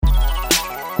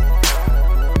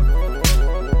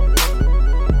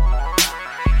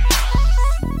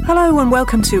Hello and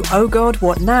welcome to Oh God,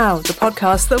 What Now, the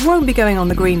podcast that won't be going on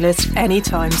the green list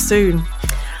anytime soon.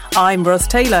 I'm Ros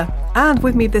Taylor, and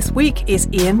with me this week is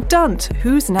Ian Dunt,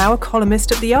 who's now a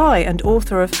columnist at The Eye and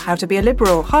author of How to Be a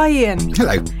Liberal. Hi, Ian.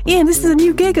 Hello. Ian, this is a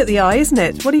new gig at The Eye, isn't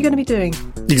it? What are you going to be doing?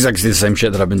 Exactly the same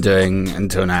shit that I've been doing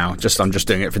until now. I'm just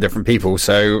doing it for different people.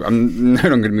 So I'm no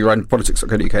longer going to be writing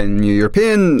politics.co.uk and New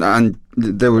European, and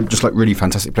they were just like really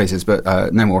fantastic places, but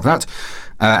no more of that.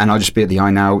 And I'll just be at The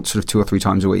Eye now sort of 2 or 3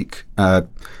 times a week,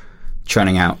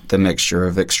 churning out the mixture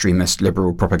of extremist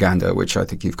liberal propaganda, which I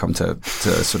think you've come to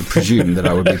sort of presume that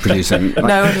I would be producing.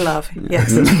 No and love,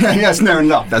 yes. Yes, no and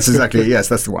love. That's exactly, yes,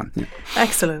 that's the one. Yeah.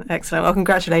 Excellent. Well,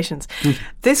 congratulations.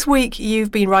 This week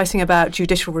you've been writing about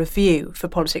judicial review for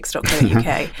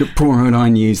politics.co.uk. Your poor own Eye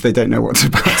News, they don't know what's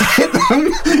about to hit them.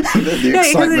 the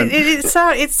excitement.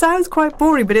 It sounds quite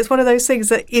boring, but it's one of those things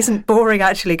that isn't boring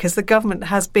actually, because the government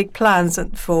has big plans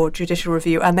for judicial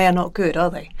review and they are not good,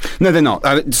 are they? No, they're not.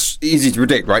 It's easy to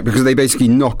predict, right? Because they basically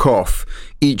knock off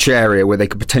each area where they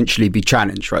could potentially be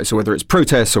challenged, right? So whether it's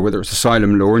protests or whether it's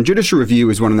asylum law, and judicial review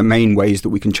is one of the main ways that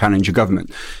we can challenge a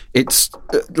government. It's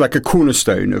like a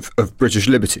cornerstone of British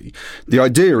liberty. The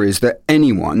idea is that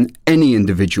any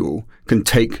individual can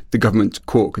take the government to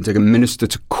court, can take a minister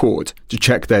to court to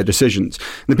check their decisions.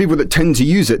 And the people that tend to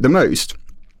use it the most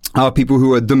are people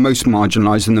who are the most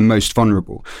marginalised and the most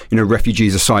vulnerable,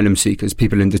 refugees, asylum seekers,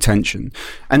 people in detention.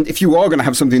 And if you are going to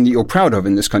have something that you're proud of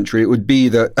in this country, it would be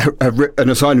that an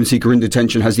asylum seeker in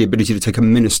detention has the ability to take a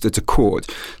minister to court.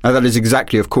 Now, that is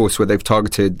exactly, of course, where they've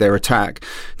targeted their attack.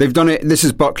 They've done it, this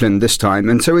is Buckland this time,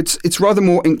 and so it's rather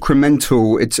more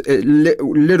incremental. It's a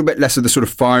little bit less of the sort of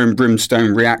fire and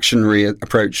brimstone reactionary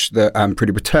approach that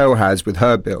Priti Patel has with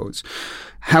her bills.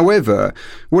 However,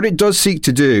 what it does seek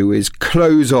to do is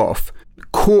close off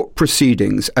court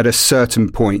proceedings at a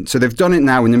certain point. So they've done it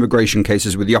now in immigration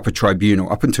cases with the upper tribunal.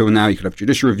 Up until now, you could have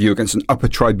judicial review against an upper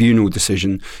tribunal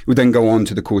decision. It would then go on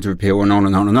to the Court of Appeal and on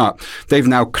and on and up. They've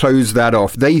now closed that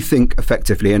off. They think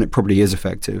effectively, and it probably is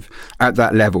effective, at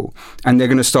that level. And they're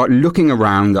going to start looking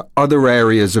around at other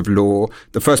areas of law.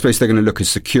 The first place they're going to look is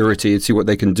security and see what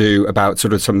they can do about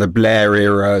sort of some of the Blair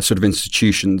era sort of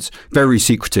institutions, very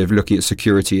secretive, looking at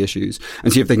security issues,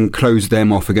 and see if they can close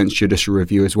them off against judicial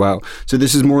review as well. So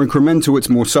this is more incremental, it's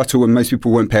more subtle, and most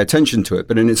people won't pay attention to it.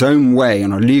 But in its own way,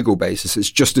 on a legal basis,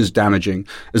 it's just as damaging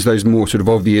as those more sort of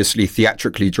obviously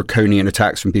theatrically draconian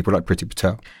attacks from people like Priti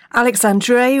Patel. Alex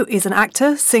Andreou is an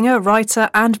actor, singer,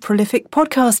 writer and prolific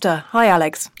podcaster. Hi,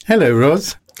 Alex. Hello,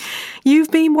 Ros.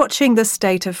 You've been watching the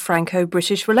state of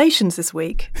Franco-British relations this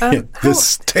week. The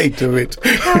state of it.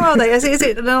 How are they? Is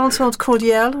it an entente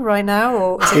cordiale right now,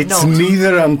 or is it not? It's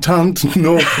neither entente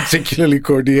nor particularly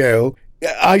cordiale.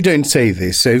 I don't say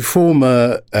this. So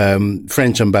former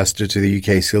French ambassador to the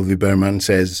UK, Sylvie Berman,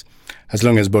 says as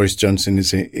long as Boris Johnson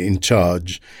is in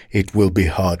charge, it will be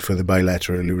hard for the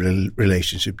bilateral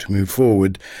relationship to move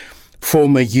forward.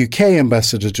 Former UK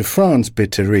ambassador to France,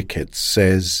 Peter Ricketts,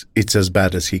 says it's as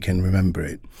bad as he can remember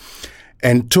it.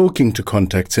 And talking to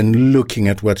contacts and looking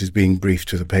at what is being briefed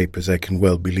to the papers, I can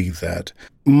well believe that.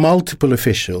 Multiple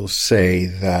officials say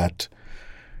that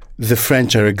the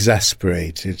French are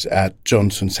exasperated at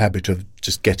Johnson's habit of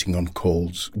just getting on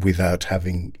calls without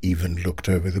having even looked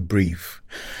over the brief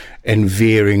and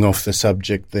veering off the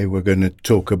subject they were going to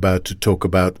talk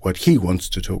about what he wants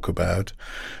to talk about.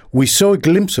 We saw a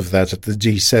glimpse of that at the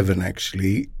G7,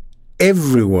 actually.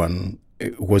 Everyone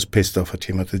was pissed off at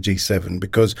him at the G7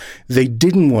 because they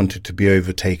didn't want it to be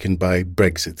overtaken by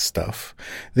Brexit stuff.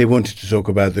 They wanted to talk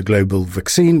about the global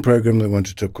vaccine program. They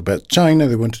wanted to talk about China.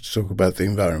 They wanted to talk about the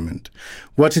environment.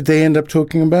 What did they end up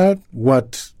talking about?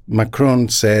 What Macron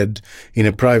said in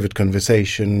a private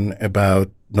conversation about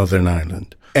Northern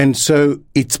Ireland. And so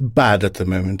it's bad at the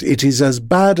moment. It is as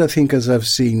bad, I think, as I've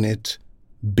seen it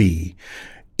be.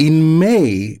 In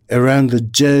May, around the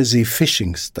Jersey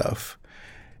fishing stuff,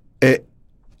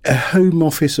 a Home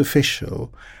Office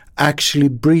official actually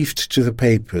briefed to the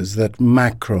papers that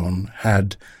Macron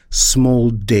had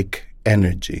small dick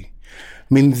energy.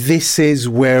 I mean, this is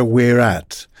where we're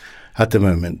at the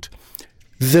moment.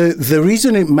 The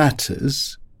reason it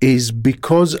matters is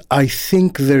because I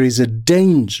think there is a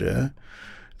danger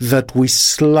that we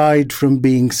slide from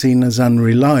being seen as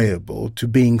unreliable to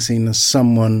being seen as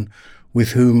someone with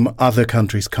whom other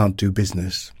countries can't do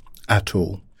business at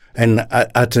all. And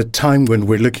at a time when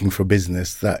we're looking for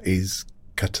business, that is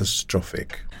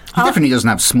catastrophic. He definitely doesn't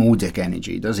have small dick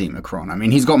energy, does he, Macron? I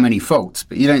mean, he's got many faults,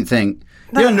 but you don't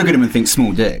look at him and think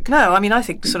small dick. No, I mean, I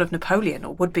think sort of Napoleon,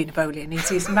 or would-be Napoleon.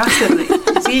 He's massively,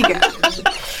 his ego.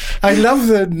 I love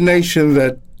the nation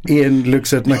that Ian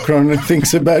looks at Macron and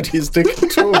thinks about his dick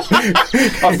at all.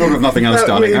 I've thought of nothing else,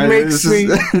 darling.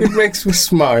 It makes me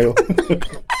smile.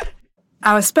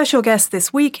 Our special guest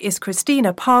this week is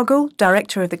Christina Pargle,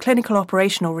 Director of the Clinical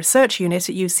Operational Research Unit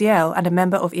at UCL and a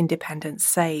member of Independent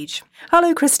SAGE.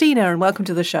 Hello, Christina, and welcome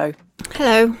to the show.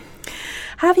 Hello.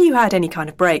 Have you had any kind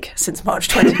of break since March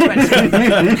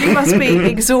 2020? You must be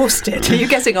exhausted. Are you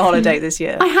getting a holiday this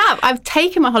year? I have. I've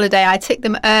taken my holiday. I took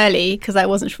them early because I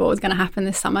wasn't sure what was going to happen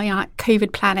this summer, like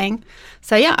COVID planning.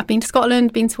 So yeah, I've been to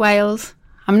Scotland, been to Wales.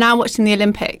 I'm now watching the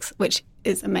Olympics, which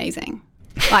is amazing.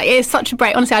 Like, it's such a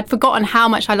break. Honestly, I'd forgotten how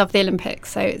much I love the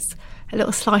Olympics. So it's a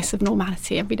little slice of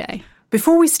normality every day.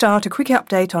 Before we start, a quick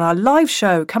update on our live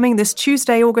show coming this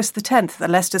Tuesday, August the 10th at the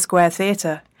Leicester Square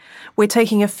Theatre. We're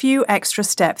taking a few extra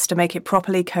steps to make it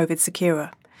properly COVID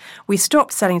secure. We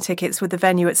stopped selling tickets with the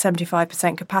venue at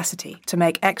 75% capacity to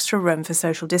make extra room for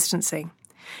social distancing.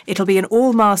 It'll be an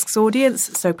all-masks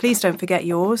audience, so please don't forget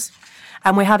yours.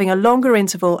 And we're having a longer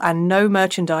interval and no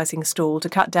merchandising stall to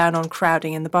cut down on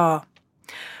crowding in the bar.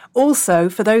 Also,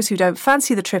 for those who don't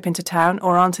fancy the trip into town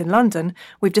or aren't in London,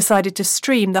 we've decided to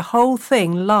stream the whole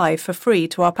thing live for free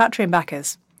to our Patreon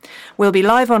backers. We'll be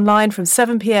live online from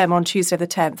 7 p.m. on Tuesday the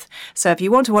 10th. So if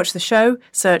you want to watch the show,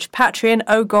 search Patreon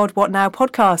Oh God What Now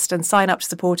podcast and sign up to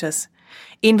support us.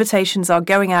 Invitations are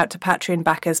going out to Patreon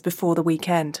backers before the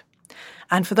weekend.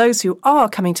 And for those who are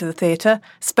coming to the theatre,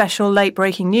 special late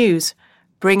breaking news.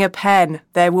 Bring a pen.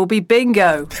 There will be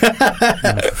bingo.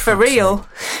 For real.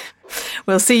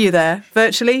 We'll see you there,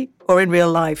 virtually or in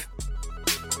real life.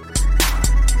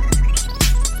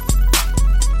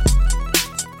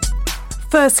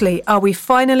 Firstly, are we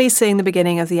finally seeing the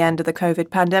beginning of the end of the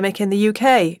COVID pandemic in the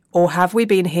UK, or have we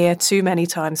been here too many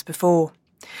times before?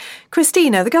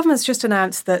 Christina, the government's just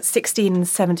announced that 16 and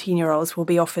 17-year-olds will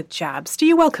be offered jabs. Do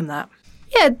you welcome that?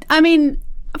 Yeah, I mean,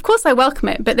 of course I welcome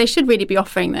it, but they should really be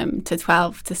offering them to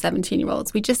 12 to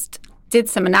 17-year-olds. We just did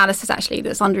some analysis, actually,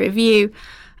 that's under review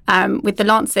with The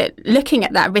Lancet, looking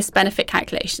at that risk-benefit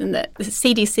calculation that the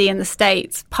CDC and the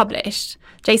States published.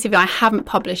 JCVI haven't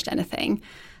published anything.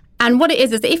 And what it is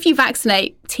that if you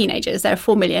vaccinate teenagers, there are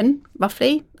 4 million,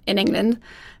 roughly, in England,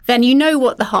 then you know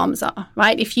what the harms are,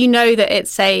 right? If you know that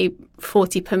it's, say,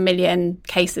 40 per million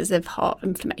cases of heart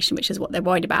inflammation, which is what they're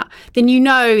worried about, then you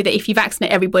know that if you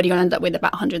vaccinate everybody, you'll end up with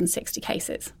about 160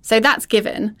 cases. So that's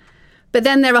given. But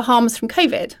then there are harms from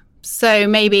COVID. So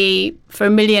maybe for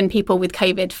 1 million people with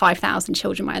COVID, 5,000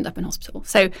 children might end up in hospital.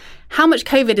 So how much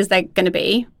COVID is there going to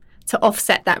be to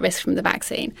offset that risk from the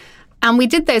vaccine? And we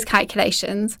did those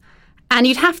calculations, and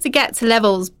you'd have to get to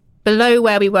levels below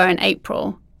where we were in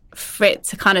April for it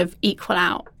to kind of equal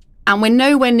out. And we're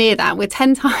nowhere near that. We're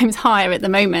 10 times higher at the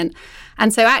moment.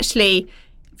 And so actually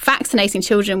vaccinating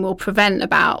children will prevent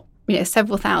about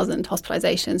several thousand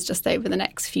hospitalizations just over the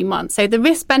next few months. So the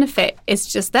risk benefit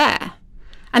is just there.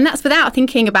 And that's without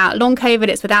thinking about long COVID.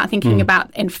 It's without thinking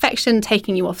about infection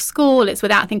taking you off school. It's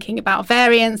without thinking about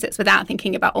variants. It's without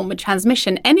thinking about onward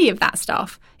transmission. Any of that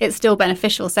stuff, it's still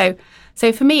beneficial. So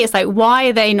for me, it's like, why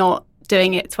are they not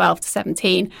doing it 12 to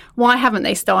 17? Why haven't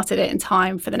they started it in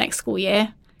time for the next school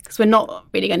year? Because we're not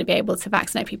really going to be able to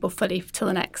vaccinate people fully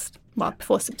till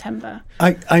before September.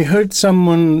 I heard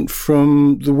someone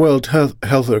from the World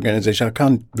Health Organization, I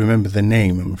can't remember the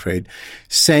name, I'm afraid,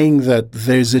 saying that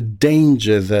there's a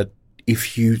danger that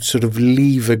if you sort of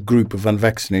leave a group of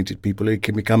unvaccinated people, it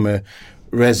can become a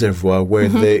reservoir where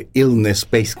the illness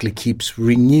basically keeps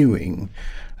renewing.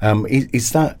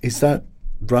 Is that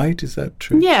right? Is that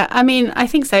true? Yeah, I mean, I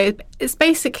think so. It's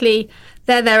basically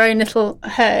they're their own little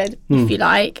herd, if you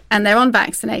like, and they're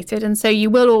unvaccinated. And so you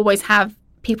will always have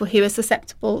people who are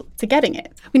susceptible to getting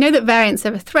it. We know that variants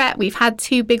are a threat. We've had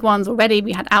 2 big ones already.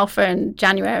 We had Alpha in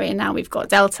January, and now we've got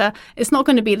Delta. It's not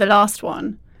going to be the last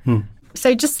one.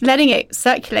 So just letting it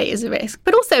circulate is a risk.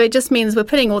 But also it just means we're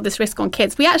putting all this risk on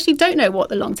kids. We actually don't know what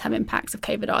the long-term impacts of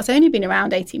COVID are. It's only been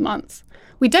around 18 months.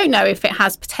 We don't know if it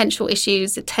has potential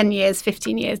issues 10 years,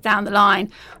 15 years down the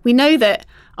line. We know that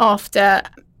after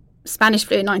Spanish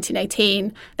flu in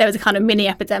 1918, there was a kind of mini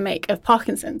epidemic of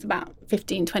Parkinson's about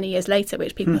 15, 20 years later,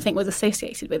 which people think was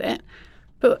associated with it.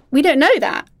 But we don't know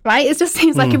that, right? It just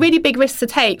seems like a really big risk to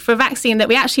take for a vaccine that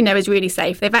we actually know is really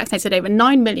safe. They vaccinated over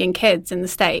 9 million kids in the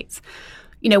States.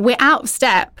 We're out of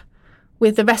step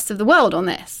with the rest of the world on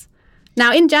this.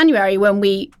 Now, in January, when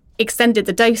we extended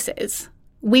the doses,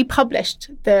 we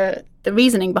published the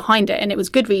reasoning behind it, and it was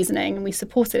good reasoning, and we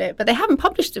supported it, but they haven't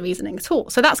published the reasoning at all.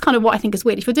 So that's kind of what I think is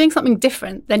weird. If you're doing something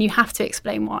different, then you have to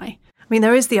explain why. I mean,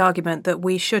 there is the argument that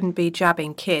we shouldn't be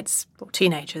jabbing kids or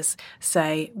teenagers,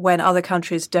 say, when other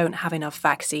countries don't have enough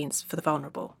vaccines for the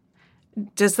vulnerable.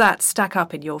 Does that stack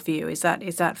up in your view? Is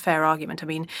that fair argument? I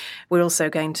mean, we're also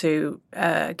going to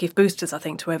give boosters, I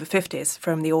think, to over 50s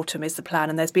from the autumn is the plan.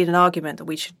 And there's been an argument that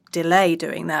we should delay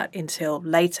doing that until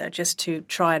later just to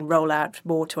try and roll out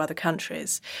more to other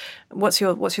countries. What's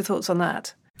your thoughts on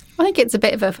that? I think it's a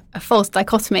bit of a false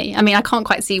dichotomy. I mean, I can't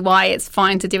quite see why it's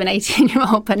fine to do an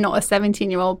 18-year-old but not a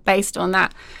 17-year-old based on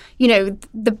that. You know,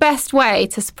 the best way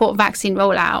to support vaccine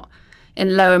rollout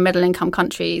in low and middle income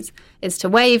countries is to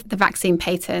waive the vaccine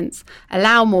patents,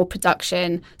 allow more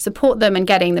production, support them in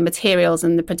getting the materials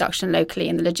and the production locally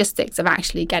and the logistics of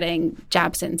actually getting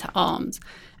jabs into arms.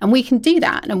 And we can do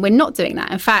that, and we're not doing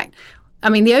that. In fact, I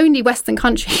mean, the only Western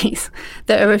countries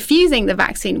that are refusing the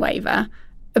vaccine waiver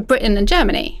are Britain and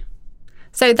Germany.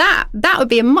 So that would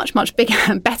be a much, much bigger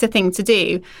and better thing to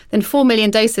do than 4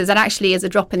 million doses that actually is a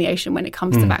drop in the ocean when it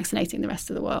comes to vaccinating the rest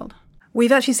of the world.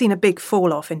 We've actually seen a big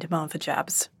fall-off in demand for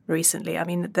jabs recently. I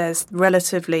mean, there's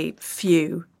relatively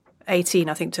few 18,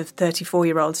 I think, to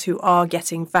 34-year-olds who are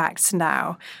getting vaxxed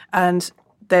now. And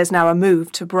there's now a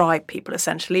move to bribe people,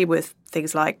 essentially, with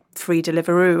things like free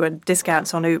Deliveroo and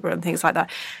discounts on Uber and things like that.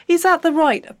 Is that the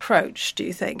right approach, do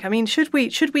you think? I mean, should we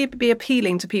be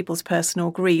appealing to people's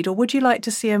personal greed, or would you like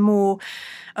to see a more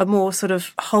sort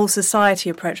of whole society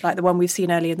approach like the one we've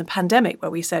seen earlier in the pandemic,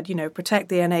 where we said, you know, protect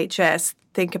the NHS,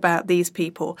 think about these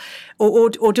people, or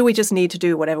do we just need to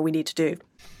do whatever we need to do?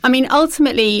 I mean,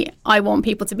 ultimately, I want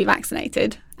people to be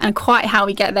vaccinated, and quite how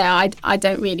we get there, I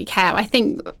don't really care. I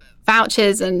think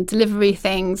vouchers and delivery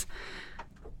things,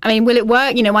 I mean, will it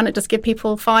work? You know, why not just give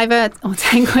people £5 or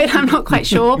 10 quid? I'm not quite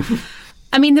sure.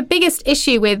 I mean, the biggest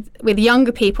issue with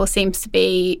younger people seems to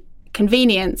be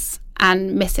convenience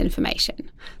and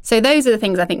misinformation. So those are the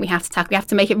things I think we have to tackle. We have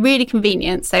to make it really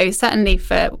convenient. So certainly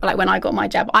for, like, when I got my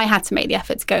jab, I had to make the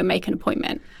effort to go and make an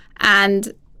appointment.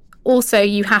 And also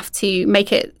you have to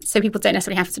make it so people don't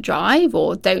necessarily have to drive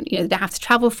or don't have to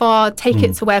travel far. Take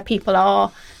it to where people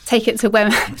are. Take it to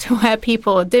where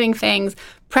people are doing things.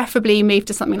 Preferably move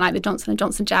to something like the Johnson &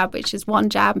 Johnson jab, which is one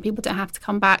jab and people don't have to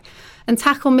come back. And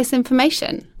tackle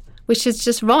misinformation, which is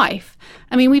just rife.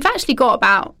 I mean, we've actually got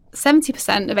about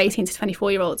 70% of 18 to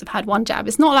 24-year-olds have had one jab.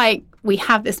 It's not like we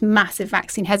have this massive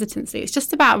vaccine hesitancy. It's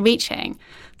just about reaching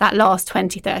that last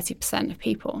 20, 30% of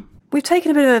people. We've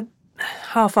taken a bit of a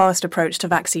half-assed approach to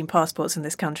vaccine passports in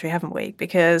this country, haven't we?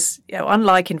 Because, you know,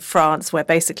 unlike in France, where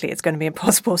basically it's going to be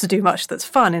impossible to do much that's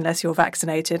fun unless you're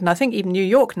vaccinated, and I think even New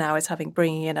York now is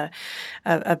bringing in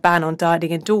a ban on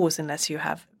dining indoors unless you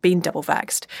have been double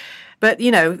vaxxed. But,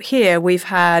 you know, here we've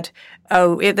had,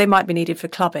 they might be needed for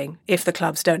clubbing if the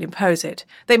clubs don't impose it.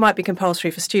 They might be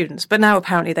compulsory for students, but now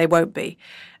apparently they won't be.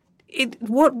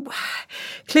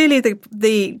 Clearly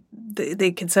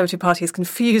the Conservative Party is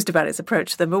confused about its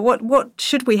approach to them, but what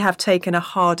should we have taken a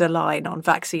harder line on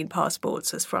vaccine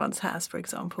passports as France has, for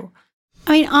example?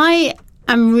 I mean, I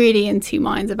am really in two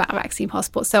minds about vaccine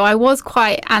passports. So I was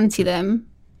quite anti them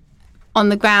on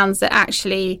the grounds that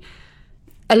actually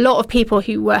a lot of people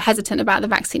who were hesitant about the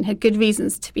vaccine had good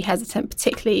reasons to be hesitant,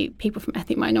 particularly people from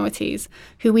ethnic minorities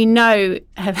who we know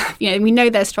we know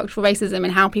there's structural racism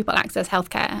in how people access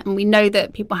healthcare, and we know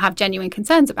that people have genuine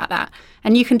concerns about that.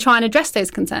 And you can try and address those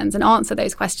concerns and answer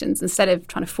those questions instead of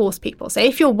trying to force people. So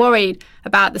if you're worried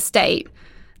about the state,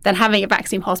 then having a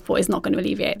vaccine passport is not going to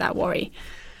alleviate that worry.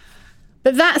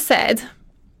 But that said,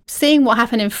 seeing what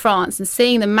happened in France and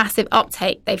seeing the massive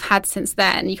uptake they've had since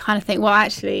then, you kind of think, well,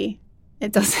 actually,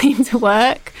 it does seem to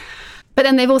work. But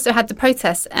then they've also had the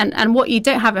protests. And what you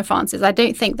don't have in France is I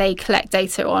don't think they collect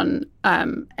data on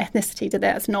ethnicity. Do they?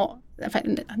 That's not, in fact,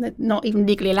 they're not even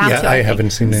legally allowed to. I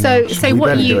haven't seen any. So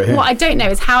what I don't know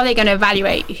is how they're going to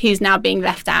evaluate who's now being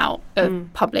left out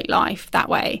of public life that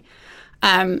way.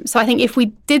 So I think if we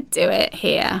did do it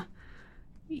here,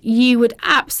 you would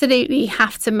absolutely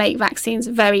have to make vaccines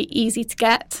very easy to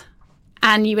get.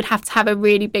 And you would have to have a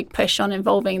really big push on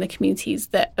involving the communities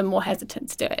that are more hesitant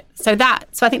to do it. So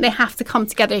I think they have to come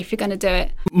together if you're going to do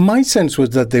it. My sense was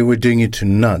that they were doing it to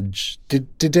nudge.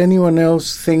 Did anyone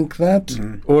else think that?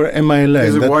 Or am I alone?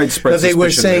 There's a widespread that they were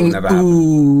saying,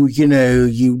 ooh, you know,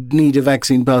 you need a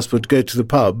vaccine passport to go to the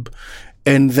pub.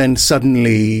 And then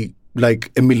suddenly,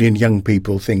 like, 1 million young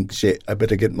people think, shit, I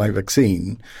better get my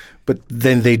vaccine. But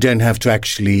then they don't have to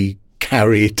actually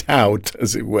carry it out,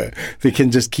 as it were. They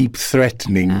can just keep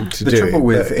threatening to do it. The trouble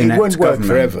with inept government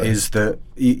forever. is that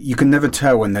you can never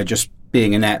tell when they're just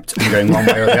being inept and going one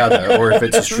way or the other, or if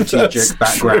it's a strategic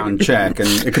background check, and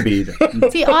it could be either.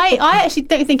 See, I actually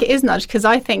don't think it is nudge, because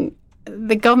I think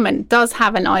the government does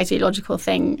have an ideological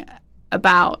thing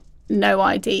about no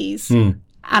IDs, and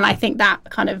I think that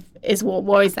kind of is what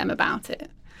worries them about it.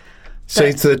 So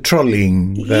it's the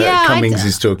trolling that Cummings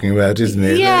is talking about, isn't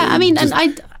it? Yeah, I mean, and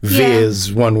I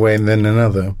veers one way and then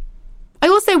another. I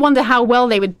also wonder how well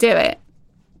they would do it,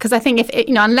 because I think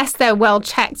unless they're well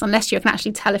checked, unless you can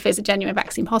actually tell if it's a genuine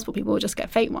vaccine passport, people will just get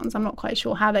fake ones. I'm not quite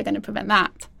sure how they're going to prevent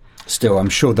that. Still, I'm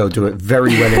sure they'll do it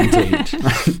very well indeed.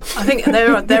 I think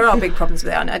there are big problems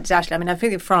with it. Actually, I mean, I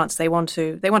think in France they want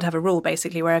to have a rule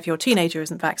basically where if your teenager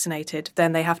isn't vaccinated,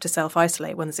 then they have to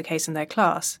self-isolate when there's a case in their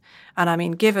class. And I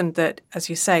mean, given that, as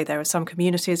you say, there are some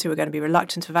communities who are going to be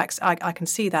reluctant to vaccinate, I can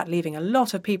see that leaving a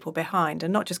lot of people behind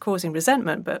and not just causing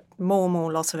resentment, but more and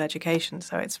more loss of education.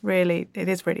 So it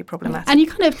is really problematic. And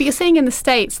you're seeing in the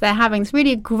States, they're having this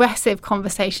really aggressive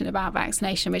conversation about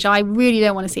vaccination, which I really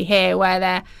don't want to see here, where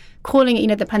they're calling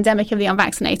it, the pandemic of the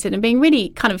unvaccinated and being really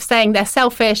kind of saying they're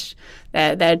selfish,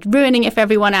 they're ruining it for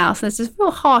everyone else. And there's this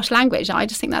real harsh language. I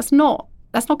just think that's not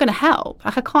going to help.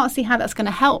 Like, I can't see how that's going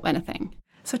to help anything.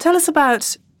 So tell us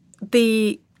about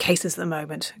the cases at the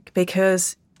moment,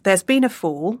 because there's been a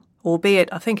fall, albeit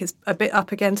I think it's a bit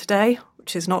up again today,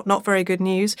 which is not very good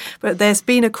news. But there's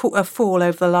been a fall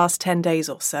over the last 10 days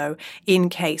or so in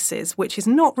cases, which is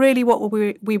not really what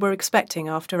we were expecting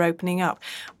after opening up.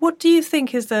 What do you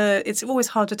think it's always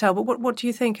hard to tell, but what do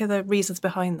you think are the reasons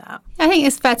behind that? I think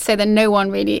it's fair to say that no one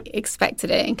really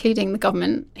expected it, including the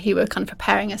government, who were kind of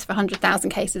preparing us for 100,000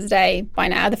 cases a day by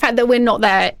now. The fact that we're not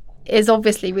there is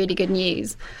obviously really good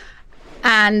news.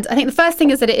 And I think the first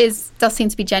thing is that it does seem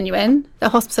to be genuine. The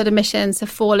hospital admissions have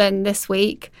fallen this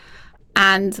week,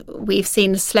 and we've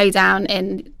seen a slowdown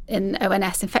in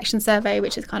ONS infection survey,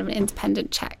 which is kind of an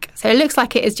independent check. So it looks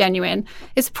like it is genuine.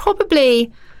 It's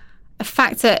probably a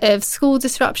factor of school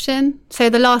disruption.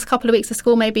 So the last couple of weeks of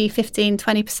school, maybe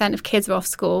 15-20% of kids are off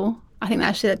school. I think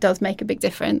that does make a big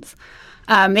difference.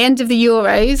 The end of the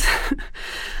Euros,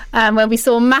 when we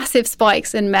saw massive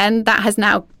spikes in men, that has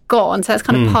now gone. So that's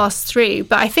kind of passed through.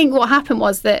 But I think what happened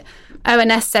was that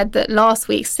ONS said that last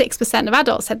week, 6% of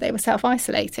adults said they were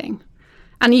self-isolating.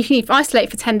 And you can isolate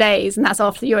for 10 days, and that's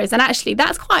after the Euros. And actually,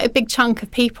 that's quite a big chunk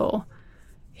of people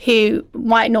who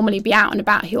might normally be out and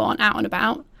about who aren't out and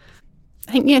about.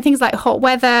 I think, things like hot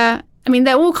weather. I mean,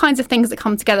 there are all kinds of things that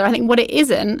come together. I think what it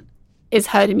isn't is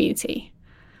herd immunity,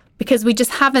 because we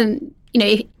just haven't,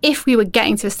 if we were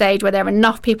getting to a stage where there are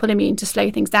enough people immune to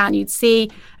slow things down, you'd see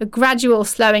a gradual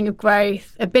slowing of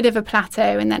growth, a bit of a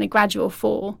plateau, and then a gradual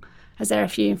fall as there are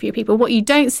fewer and fewer people. What you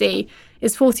don't see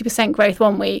is 40% growth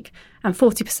one week and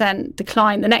 40%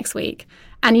 decline the next week.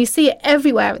 And you see it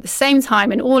everywhere at the same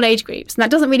time in all age groups. And that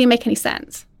doesn't really make any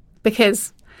sense,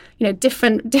 because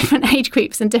different age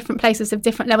groups and different places have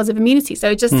different levels of immunity. So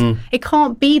it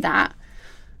can't be that.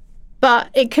 But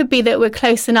it could be that we're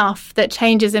close enough that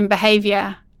changes in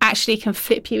behaviour actually can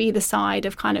flip you either side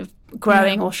of kind of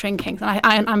growing or shrinking.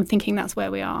 And I'm thinking that's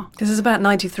where we are. This is about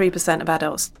 93% of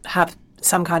adults have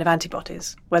some kind of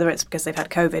antibodies, whether it's because they've had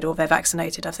COVID or they're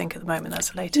vaccinated. I think at the moment that's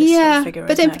the latest figure.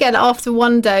 But don't forget that after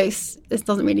one dose, this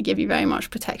doesn't really give you very much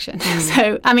protection.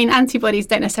 So, I mean, antibodies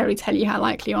don't necessarily tell you how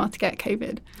likely you are to get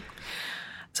COVID.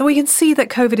 So we can see that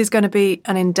COVID is going to be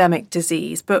an endemic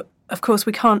disease, but of course,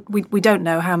 we don't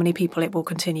know how many people it will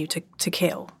continue to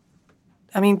kill.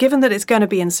 I mean, given that it's going to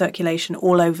be in circulation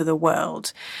all over the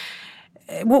world,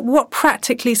 what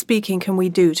practically speaking can we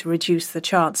do to reduce the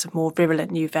chance of more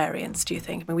virulent new variants, do you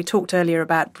think? I mean, we talked earlier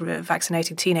about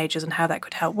vaccinating teenagers and how that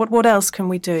could help. What else can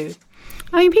we do?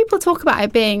 I mean, people talk about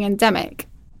it being endemic,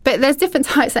 but there's different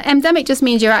types. Endemic just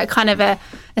means you're at kind of a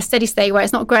steady state where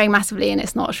it's not growing massively and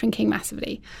it's not shrinking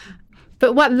massively.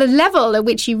 But what the level at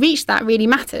which you reach that really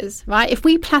matters, right? If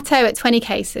we plateau at 20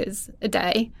 cases a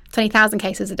day, 20,000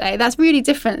 cases a day, that's really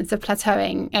different to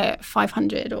plateauing at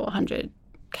 500 or 100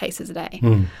 cases a day.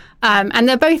 And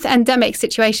they're both endemic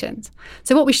situations.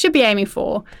 So what we should be aiming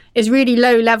for is really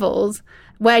low levels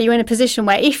where you're in a position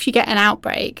where if you get an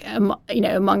outbreak,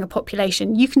 among a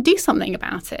population, you can do something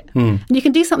about it. And you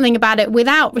can do something about it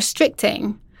without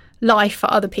restricting life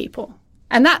for other people.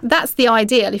 And that's the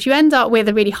ideal. If you end up with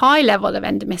a really high level of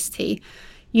endemicity,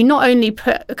 you not only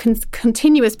put a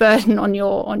continuous burden on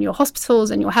your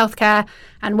hospitals and your healthcare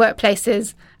and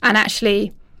workplaces and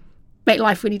actually make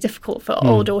life really difficult for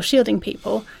older or shielding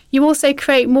people, you also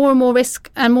create more and more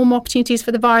risk and more opportunities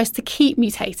for the virus to keep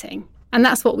mutating. And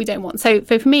that's what we don't want. So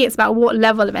for me, it's about what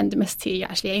level of endemicity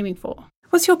you're actually aiming for.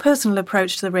 What's your personal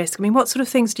approach to the risk? I mean, what sort of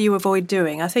things do you avoid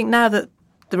doing? I think now that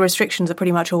the restrictions are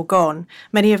pretty much all gone,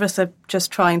 many of us are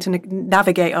just trying to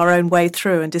navigate our own way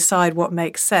through and decide what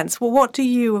makes sense. Well, what do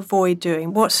you avoid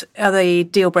doing? What are the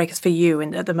deal breakers for you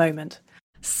at the moment?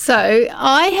 So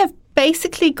I have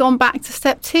basically gone back to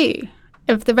step 2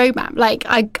 of the roadmap. Like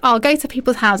I'll go to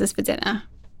people's houses for dinner.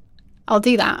 I'll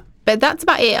do that. But that's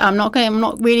about it. I'm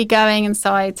not really going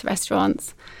inside to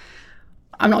restaurants.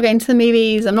 I'm not going to the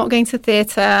movies. I'm not going to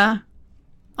theatre.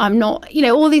 I'm not,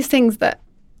 all these things that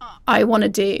I want to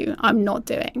do, I'm not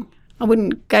doing. I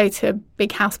wouldn't go to a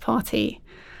big house party.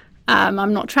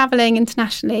 I'm not travelling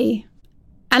internationally.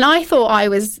 And I thought I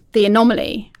was the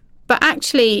anomaly. But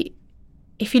actually,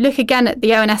 if you look again at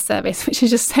the ONS service, which is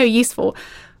just so useful,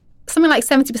 something like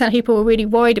 70% of people were really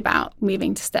worried about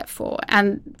moving to step 4.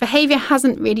 And behaviour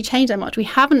hasn't really changed that much. We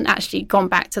haven't actually gone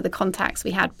back to the contacts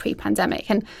we had pre-pandemic.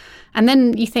 And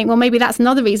then you think, well, maybe that's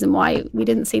another reason why we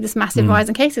didn't see this massive rise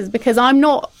in cases, because I'm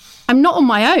not on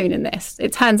my own in this,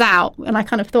 it turns out. And I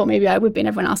kind of thought maybe I would be and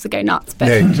everyone else would go nuts. But,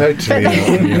 no, totally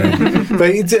not. But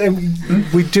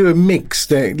it's, we do a mix.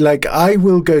 Like, I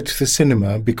will go to the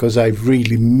cinema because I've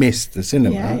really missed the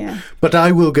cinema. But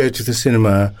I will go to the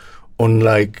cinema on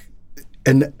like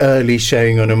an early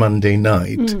showing on a Monday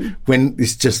night when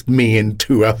it's just me and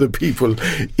 2 other people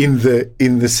in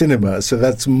the cinema. So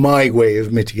that's my way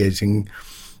of mitigating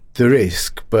the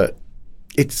risk. But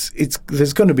it's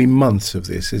there's going to be months of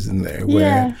this, isn't there?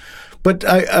 But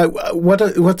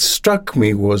what struck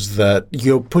me was that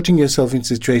you're putting yourself in a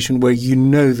situation where you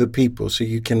know the people, so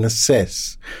you can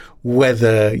assess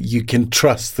whether you can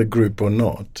trust the group or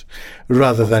not,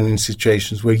 rather than in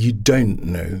situations where you don't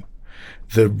know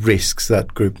the risks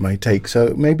that group might take.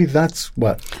 So maybe that's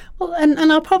what... Well,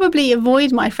 and I'll probably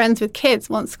avoid my friends with kids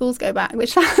once schools go back,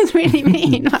 which sounds really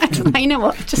mean. You know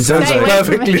what? Just sounds stay away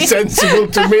perfectly from me. sensible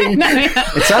to me.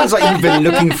 It sounds like you've been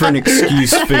looking for an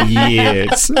excuse for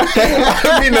years.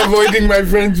 I've been avoiding my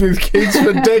friends with kids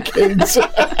for decades.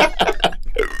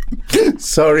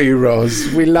 Sorry,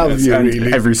 Ros. We love you,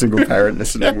 really. Every single parent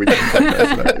listening. We No,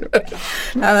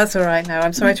 that's all right. No,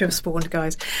 I'm sorry to have spawned,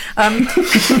 guys.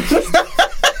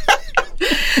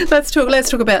 Let's talk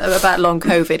a bit about long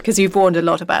COVID, because you've warned a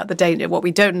lot about the danger, what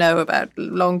we don't know about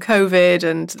long COVID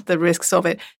and the risks of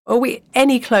it. Are we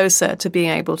any closer to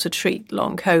being able to treat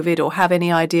long COVID, or have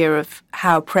any idea of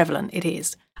how prevalent it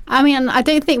is? I mean, I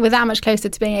don't think we're that much closer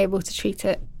to being able to treat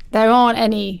it. There aren't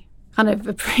any kind of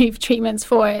approved treatments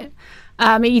for it.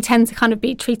 You tend to kind of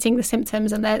be treating the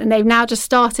symptoms, and they've now just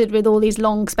started with all these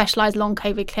specialised long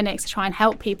COVID clinics to try and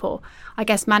help people, I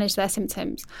guess, manage their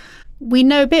symptoms. We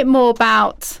know a bit more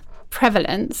about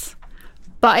prevalence,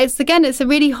 but it's a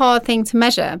really hard thing to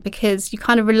measure, because you're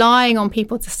kind of relying on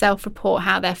people to self-report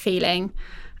how they're feeling.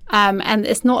 And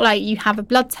it's not like you have a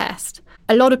blood test.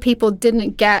 A lot of people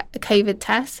didn't get a COVID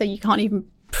test, so you can't even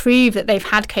prove that they've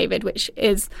had COVID, which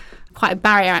is quite a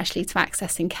barrier actually to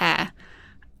accessing care.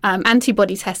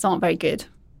 Antibody tests aren't very good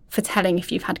for telling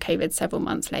if you've had COVID several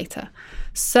months later.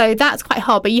 So that's quite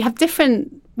hard, but you have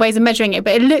different ways of measuring it,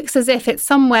 but it looks as if it's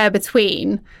somewhere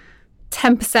between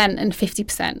 10% and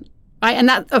 50%, right? And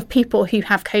that of people who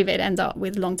have COVID end up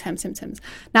with long-term symptoms.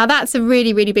 Now, that's a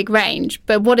really, really big range,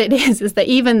 but what it is that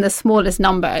even the smallest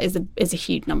number is a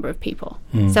huge number of people.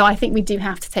 So I think we do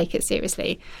have to take it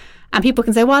seriously. And people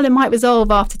can say, well, it might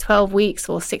resolve after 12 weeks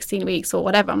or 16 weeks or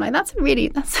whatever. I'm like, that's a really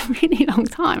long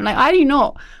time. Like, I do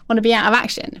not want to be out of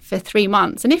action for 3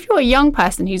 months. And if you're a young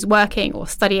person who's working or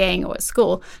studying or at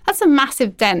school, that's a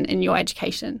massive dent in your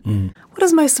education. What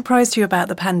has most surprised you about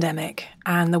the pandemic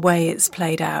and the way it's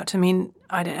played out? I mean,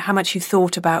 I don't know how much you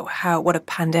thought about what a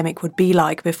pandemic would be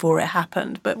like before it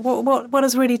happened, but what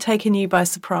has really taken you by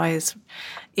surprise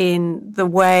in the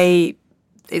way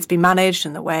it's been managed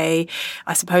and the way,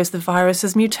 I suppose, the virus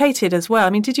has mutated as well? I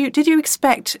mean, did you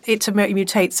expect it to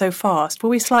mutate so fast? Were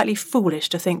we slightly foolish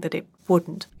to think that it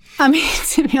wouldn't? I mean,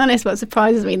 to be honest, what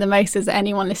surprises me the most is that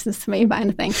anyone listens to me about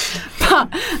anything. But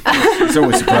it's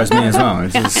always surprised me as well.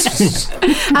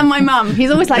 And my mum,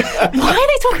 who's always like, why are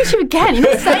they talking to you again? You're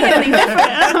not saying anything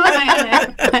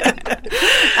different.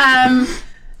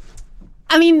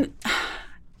 I mean,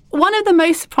 one of the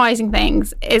most surprising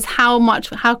things is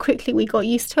how quickly we got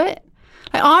used to it.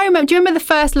 Like, do you remember the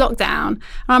first lockdown?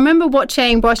 I remember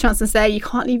watching Boris Johnson say, you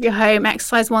can't leave your home,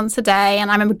 exercise once a day.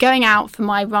 And I remember going out for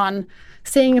my run,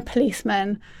 seeing a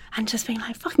policeman and just being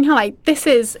like, fucking hell, like,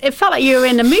 it felt like you were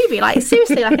in a movie, like,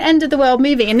 seriously, like an end of the world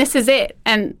movie, and this is it.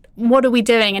 And what are we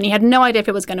doing? And you had no idea if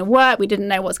it was going to work. We didn't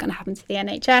know what was going to happen to the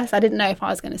NHS. I didn't know if I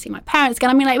was going to see my parents again.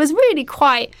 I mean, like, it was really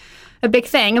quite a big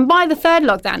thing. And by the third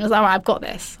lockdown, it was like, all right, I've got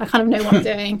this. I kind of know what I'm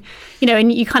doing.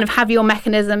 And you kind of have your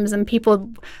mechanisms, and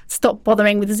people stop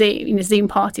bothering with Zoom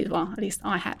parties. Well, at least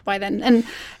I had by then.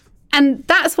 And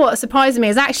that's what surprised me,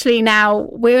 is actually now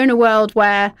we're in a world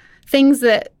where things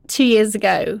that 2 years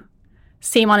ago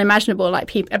seem unimaginable,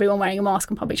 like everyone wearing a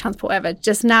mask on public transport, whatever,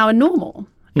 just now are normal.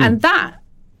 And that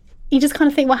you just kind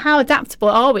of think, well, how adaptable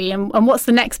are we? And what's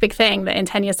the next big thing that in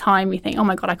 10 years' time we think, oh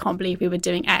my God, I can't believe we were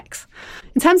doing X.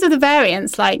 In terms of the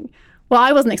variants, like, well,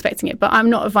 I wasn't expecting it, but I'm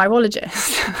not a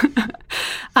virologist.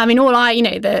 I mean,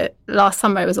 the last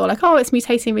summer it was all like, oh, it's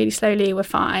mutating really slowly, we're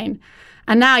fine.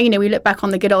 And now, we look back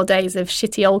on the good old days of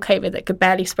shitty old COVID that could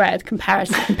barely spread compared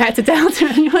to Delta,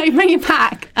 and you're like, bring it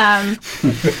back.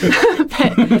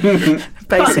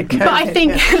 Basic COVID. But I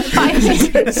think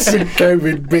Basic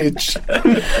COVID, bitch.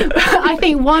 I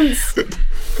think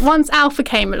once Alpha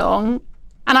came along,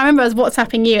 and I remember I was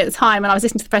WhatsApping you at the time, and I was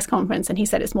listening to the press conference, and he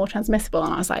said it's more transmissible,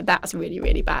 and I was like, that's really,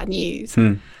 really bad news.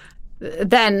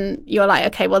 Then you're like,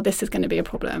 okay, well, this is going to be a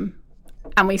problem,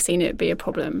 and we've seen it be a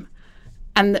problem.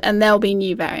 And there'll be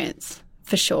new variants,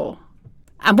 for sure.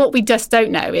 And what we just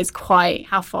don't know is quite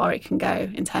how far it can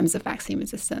go in terms of vaccine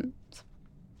resistance.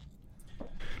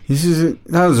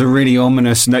 That was a really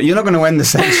ominous note. You're not going to end the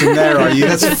section there, are you?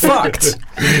 That's fucked.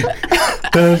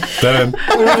 Dun, dun.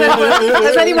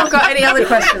 Has anyone got any other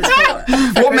questions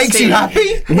for What makes you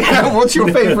happy? What's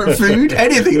your favourite food?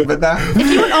 Anything but that.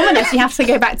 If you want ominous, you have to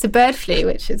go back to bird flu,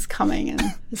 which is coming, and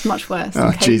it's much worse.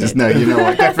 Oh, Jesus, no, you know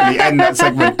what? Definitely end that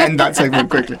segment. End that segment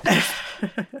quickly.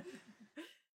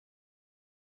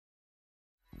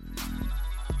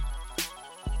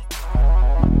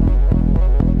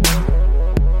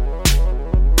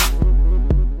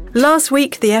 Last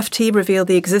week, the FT revealed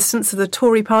the existence of the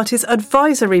Tory party's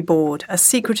advisory board, a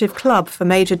secretive club for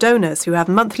major donors who have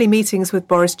monthly meetings with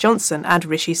Boris Johnson and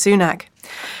Rishi Sunak.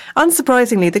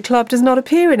 Unsurprisingly, the club does not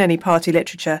appear in any party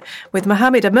literature, with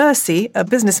Mohammed Amersi, a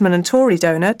businessman and Tory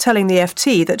donor, telling the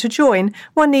FT that to join,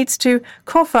 one needs to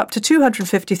cough up to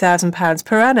 £250,000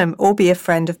 per annum or be a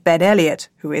friend of Ben Elliott,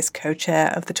 who is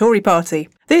co-chair of the Tory party.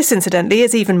 This, incidentally,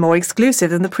 is even more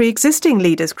exclusive than the pre-existing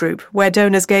leaders group, where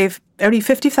donors gave only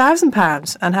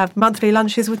 £50,000 and have monthly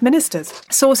lunches with ministers.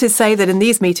 Sources say that in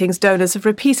these meetings, donors have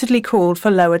repeatedly called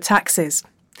for lower taxes.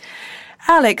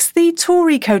 Alex, the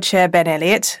Tory co-chair Ben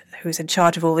Elliott, who's in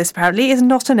charge of all this apparently, is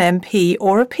not an MP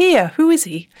or a peer. Who is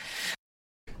he?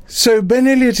 So Ben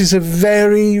Elliott is a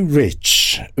very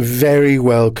rich, very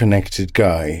well-connected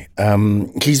guy.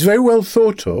 He's very well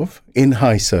thought of in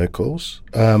high circles.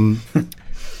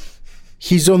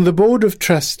 He's on the board of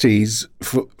trustees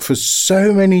for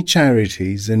so many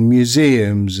charities and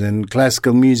museums and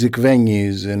classical music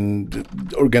venues and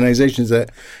organizations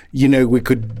that, we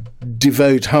could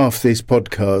devote half this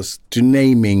podcast to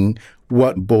naming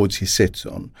what boards he sits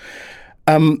on.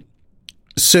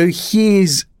 So he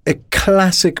is a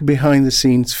classic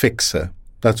behind-the-scenes fixer.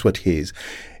 That's what he is.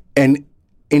 And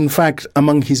in fact,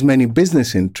 among his many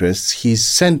business interests, his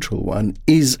central one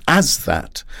is as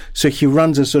that. So he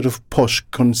runs a sort of posh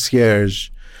concierge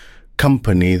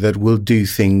company that will do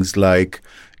things like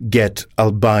get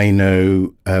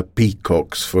albino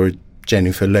peacocks for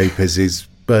Jennifer Lopez's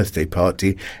birthday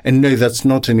party. And no, that's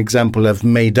not an example I've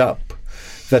made up.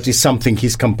 That is something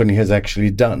his company has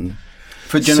actually done.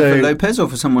 For Jennifer Lopez or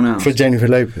for someone else? For Jennifer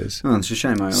Lopez. Oh, it's a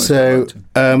shame. I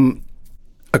always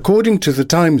According to the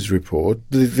Times report,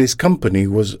 this company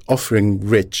was offering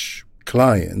rich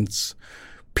clients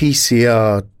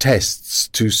PCR tests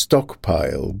to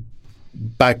stockpile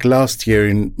back last year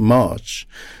in March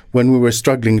when we were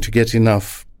struggling to get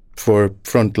enough for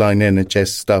frontline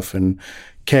NHS stuff and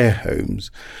care homes.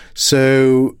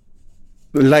 So,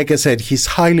 like I said, he's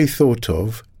highly thought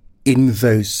of in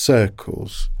those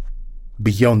circles.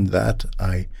 Beyond that,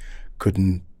 I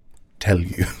couldn't tell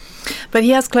you. But he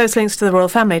has close links to the royal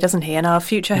family, doesn't he, and our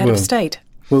future head of state?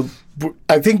 Well,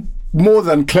 I think more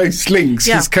than close links,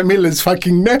 he's Camilla's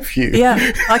fucking nephew.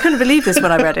 Yeah, I couldn't believe this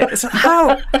when I read it.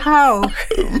 How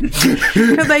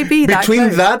could they be that Between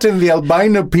close? that and the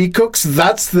albino peacocks,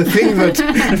 that's the thing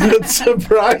that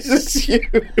surprises you.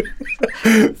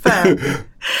 Fair.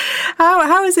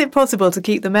 How is it possible to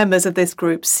keep the members of this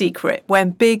group secret when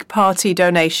big party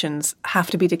donations have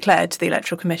to be declared to the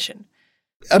Electoral Commission?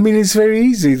 I mean, it's very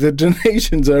easy. The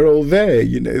donations are all there.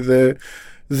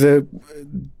 The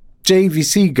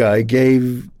JVC guy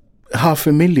gave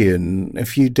 $500,000 a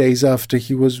few days after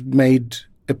he was made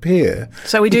a peer.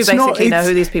 So we do basically know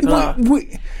who these people are.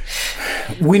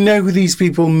 We know who these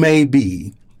people may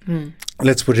be.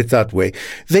 Let's put it that way.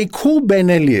 They call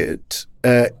Ben Elliott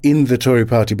in the Tory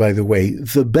party, by the way,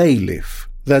 the bailiff.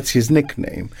 That's his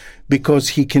nickname, because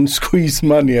he can squeeze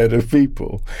money out of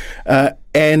people.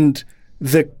 And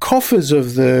the coffers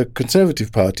of the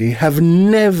Conservative Party have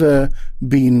never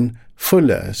been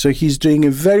fuller. So he's doing a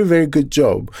very, very good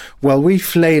job. While we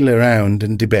flail around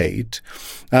and debate,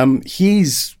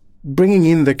 he's bringing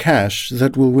in the cash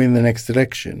that will win the next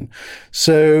election.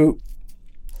 So,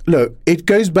 Look, it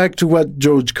goes back to what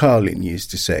George Carlin used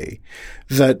to say,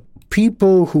 that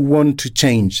people who want to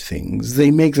change things, they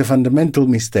make the fundamental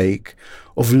mistake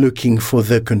of looking for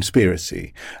the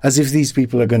conspiracy, as if these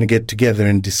people are going to get together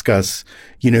and discuss,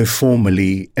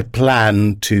 formally a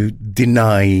plan to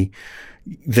deny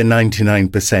the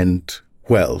 99%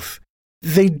 wealth.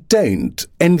 They don't,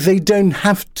 and they don't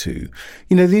have to.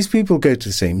 These people go to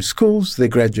the same schools, they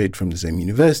graduate from the same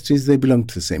universities, they belong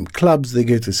to the same clubs, they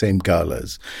go to the same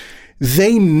galas.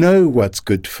 They know what's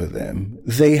good for them.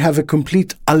 They have a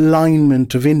complete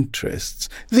alignment of interests.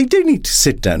 They don't need to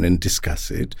sit down and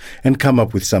discuss it and come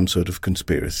up with some sort of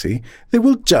conspiracy. They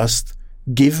will just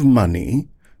give money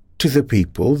to the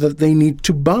people that they need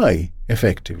to buy,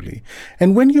 effectively.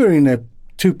 And when you're in a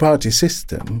two-party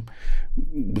system,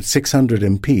 600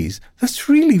 MPs, that's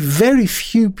really very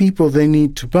few people they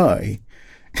need to buy.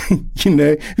 If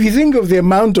you think of the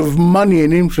amount of money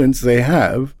and influence they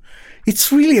have,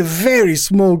 it's really a very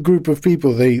small group of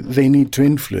people they need to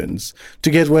influence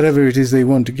to get whatever it is they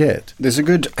want to get. There's I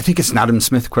think it's an Adam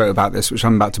Smith quote about this, which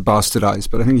I'm about to bastardize,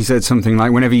 but I think he said something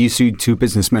like, whenever you see two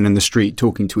businessmen in the street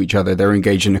talking to each other, they're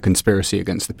engaged in a conspiracy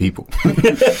against the people. but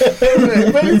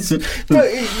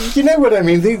you know what I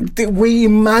mean? We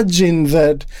imagine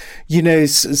that,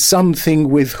 something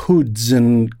with hoods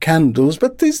and candles,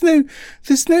 but there's no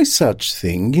such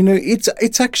thing.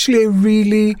 It's actually a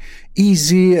really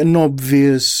easy and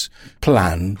obvious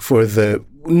plan for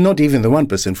not even the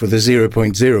 1%, for the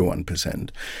 0.01%.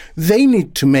 They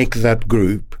need to make that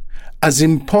group as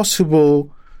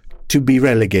impossible to be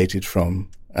relegated from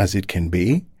as it can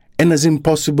be, and as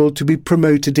impossible to be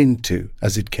promoted into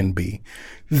as it can be.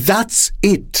 That's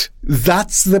it.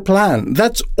 That's the plan.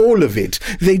 That's all of it.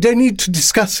 They don't need to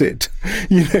discuss it.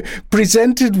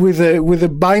 Presented with a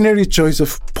binary choice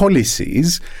of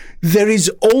policies, there is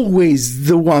always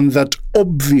the one that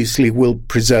obviously will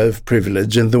preserve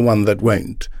privilege and the one that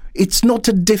won't. It's not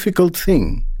a difficult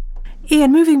thing.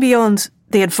 Ian, moving beyond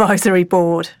the advisory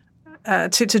board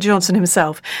to Johnson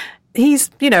himself,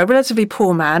 he's, a relatively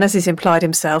poor man, as he's implied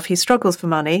himself. He struggles for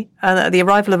money. The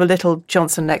arrival of a little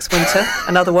Johnson next winter,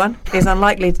 another one, is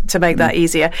unlikely to make that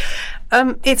easier.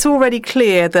 It's already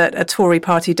clear that a Tory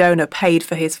party donor paid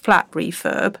for his flat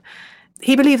refurb.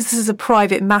 He believes this is a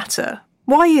private matter.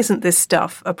 Why isn't this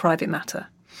stuff a private matter?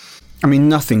 I mean,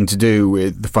 nothing to do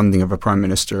with the funding of a prime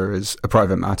minister is a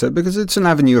private matter because it's an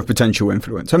avenue of potential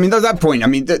influence. I mean, at that point,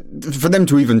 for them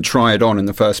to even try it on in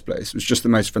the first place was just the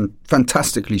most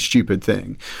fantastically stupid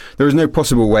thing. There is no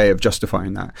possible way of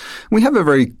justifying that. We have a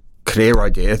very clear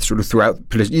idea sort of throughout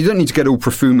you don't need to get all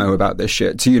profumo about this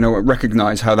shit to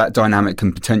recognize how that dynamic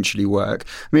can potentially work.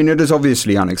 I mean, it is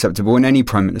obviously unacceptable, and any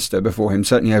prime minister before him,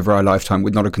 certainly over our lifetime,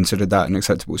 would not have considered that an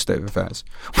acceptable state of affairs.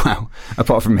 Wow,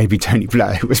 apart from maybe Tony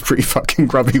Blair, who was pretty fucking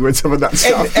grubby with some of that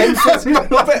stuff.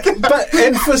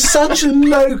 And for such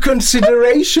low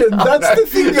consideration, that's the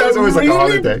thing that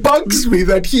really bugs me,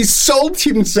 that he sold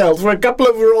himself for a couple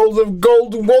of rolls of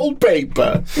gold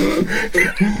wallpaper.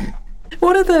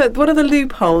 What are the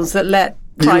loopholes that let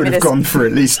You would have gone for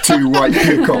at least 2 white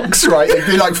peacocks, right? It'd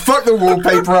be like, fuck the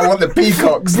wallpaper, I want the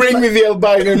peacocks. Bring me the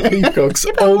albino peacocks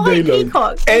all day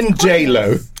long. And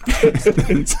J-Lo.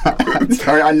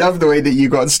 Sorry, I love the way that you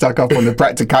got stuck up on the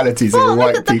practicalities of a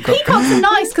white peacock. The peacocks are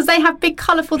nice because they have big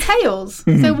colourful tails.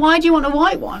 So why do you want a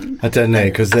white one? I don't know,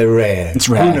 because they're rare. It's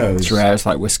rare. Who knows? It's rare. It's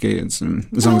like whiskey. As long as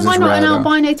it's rare. Why not an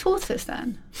albino tortoise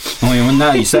then? Well,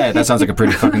 now you say it, that sounds like a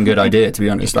pretty fucking good idea, to be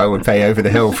honest. I would pay over the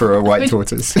hill for a white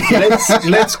tortoise.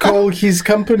 Let's call his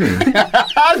company.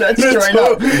 Let's join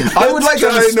up. I would like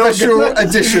to have a special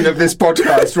edition of this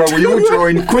podcast where we all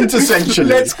join quintessentially.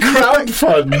 Let's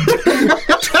crowdfund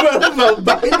 12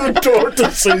 albino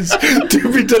tortoises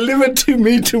to be delivered to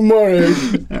me tomorrow.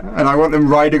 And I want them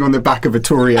riding on the back of a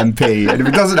Tory MP. And if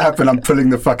it doesn't happen, I'm pulling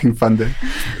the fucking funding.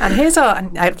 And here's our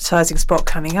advertising spot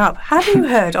coming up. Have you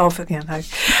heard of...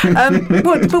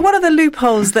 what are the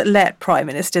loopholes that let prime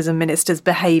ministers and ministers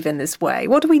behave in this way?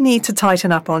 What do we need to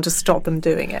tighten up on to stop them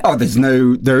doing it? Oh,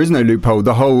 there is no loophole.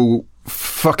 The whole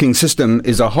fucking system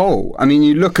is a whole. I mean,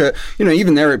 you look at,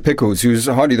 even Eric Pickles, who's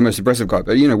hardly the most impressive guy,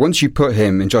 but, once you put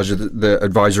him in charge of the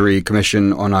advisory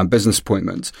commission on our business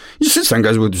appointments, he just sits there and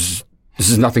goes, well, this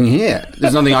is nothing here.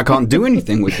 There's nothing, I can't do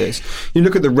anything with this. You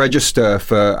look at the register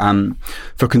for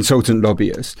consultant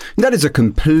lobbyists. That is a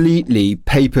completely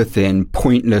paper-thin,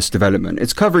 pointless development.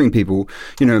 It's covering people,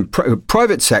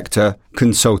 private sector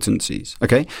consultancies,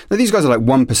 okay? Now, these guys are like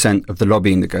 1% of the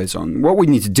lobbying that goes on. What we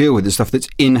need to deal with is stuff that's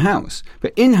in-house.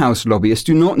 But in-house lobbyists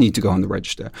do not need to go on the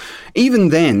register. Even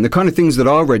then, the kind of things that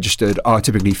are registered are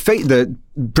typically the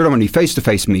predominantly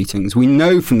face-to-face meetings. We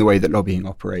know from the way that lobbying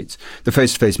operates, the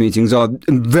face-to-face meetings are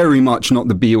very much not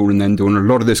the be-all and end-all, and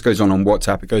a lot of this goes on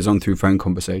WhatsApp, it goes on through phone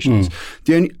conversations.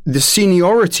 The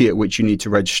seniority at which you need to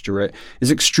register it is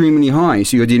extremely high.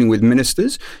 So you're dealing with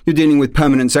ministers, you're dealing with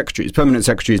permanent secretaries. Permanent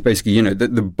secretary is basically,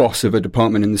 the boss of a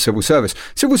department in the civil service.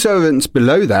 Civil servants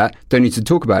below that don't need to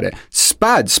talk about it.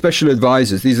 SPAD, special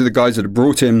advisors, these are the guys that are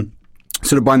brought in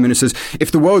sort of by ministers.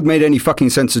 If the world made any fucking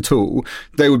sense at all,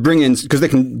 they would bring in, because they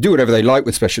can do whatever they like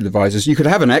with special advisors. You could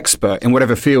have an expert in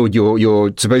whatever field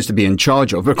you're supposed to be in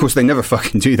charge of. But of course, they never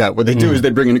fucking do that. What they do is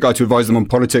they bring in a guy to advise them on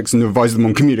politics and advise them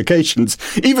on communications,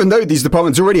 even though these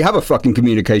departments already have a fucking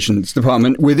communications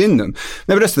department within them.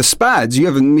 Nevertheless, the SPADs, you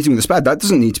have a meeting with the SPAD, that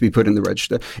doesn't need to be put in the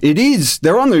register.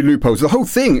 There are no loopholes. The whole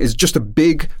thing is just a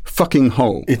big fucking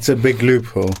hole. It's a big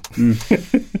loophole.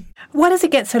 Why does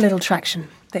it get so little traction,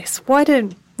 this? Why do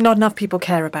not enough people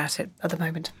care about it at the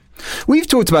moment? We've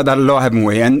talked about that a lot, haven't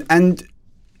we? And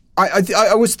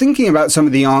I was thinking about some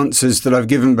of the answers that I've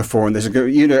given before, and I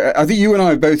think you and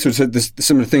I both have said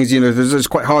similar things. It's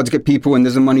quite hard to get people, and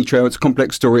there's a money trail. It's a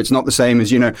complex story. It's not the same as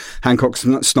Hancock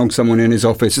snogged someone in his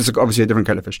office. It's obviously a different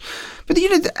kettle of fish. But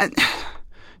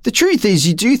the truth is,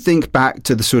 you do think back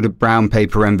to the sort of brown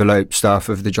paper envelope stuff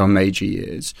of the John Major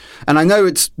years. And I know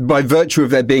it's by virtue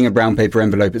of there being a brown paper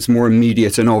envelope, it's more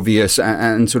immediate and obvious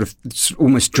and sort of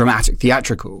almost dramatic,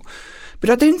 theatrical.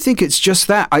 But I don't think it's just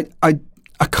that. I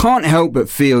can't help but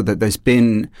feel that there's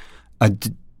been a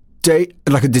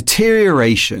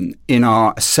deterioration in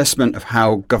our assessment of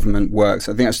how government works.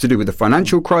 I think that's to do with the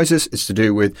financial crisis. It's to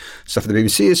do with stuff at the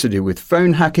BBC. It's to do with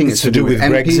phone hacking. It's to do with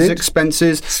MPs' Brexit.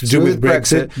 Expenses. It's to do with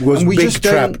Brexit. Was and big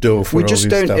trapdoor for all this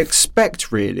stuff. We just don't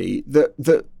expect really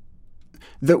that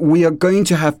we are going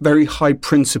to have very high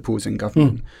principles in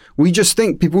government. We just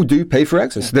think people do pay for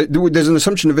excess. There's an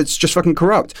assumption of it's just fucking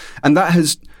corrupt. And that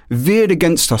has veered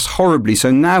against us horribly.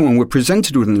 So now when we're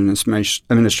presented with an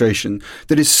administration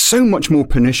that is so much more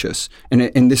pernicious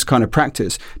in this kind of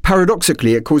practice,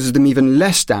 paradoxically, it causes them even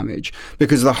less damage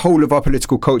because the whole of our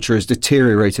political culture has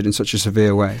deteriorated in such a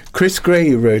severe way. Chris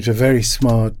Gray wrote a very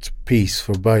smart piece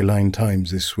for Byline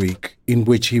Times this week in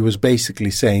which he was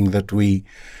basically saying that we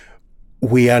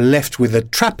are left with the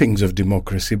trappings of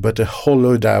democracy, but a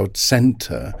hollowed out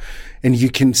centre. And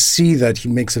you can see that he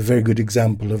makes a very good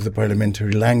example of the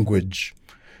parliamentary language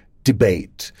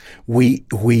debate. We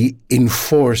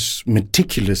enforce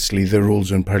meticulously the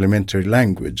rules on parliamentary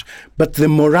language, but the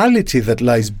morality that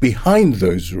lies behind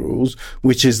those rules,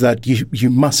 which is that you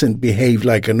mustn't behave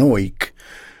like an oik,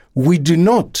 we do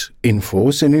not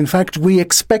enforce, and in fact we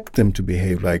expect them to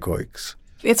behave like oiks.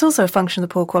 It's also a function of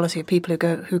the poor quality of people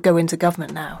who go into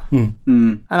government now.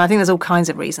 And I think there's all kinds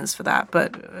of reasons for that,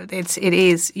 but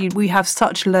we have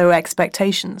such low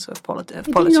expectations of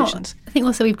politicians. I think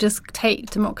also we've just taken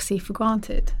democracy for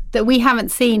granted, that we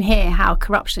haven't seen here how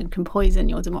corruption can poison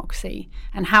your democracy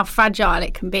and how fragile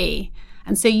it can be.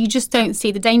 And so you just don't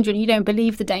see the danger and you don't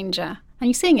believe the danger. And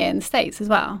you're seeing it in the States as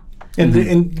well. And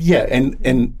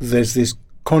there's this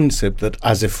concept that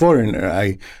as a foreigner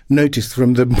I noticed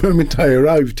from the moment I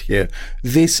arrived here,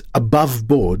 this above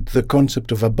board, the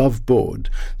concept of above board,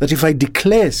 that if I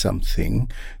declare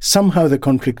something, somehow the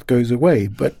conflict goes away.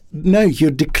 But no, you're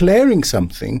declaring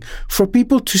something for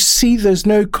people to see there's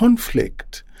no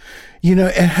conflict.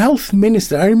 A health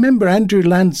minister, I remember Andrew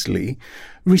Lansley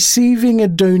receiving a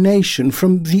donation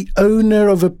from the owner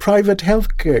of a private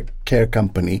health care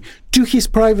company to his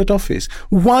private office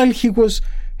while he was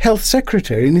health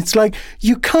secretary. And it's like,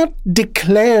 you can't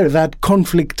declare that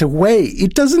conflict away.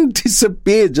 It doesn't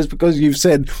disappear just because you've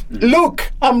said,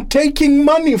 look, I'm taking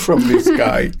money from this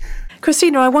guy.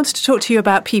 Christina, I wanted to talk to you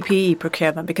about PPE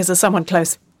procurement because as someone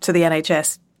close to the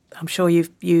NHS, I'm sure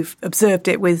you've observed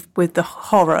it with the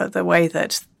horror, the way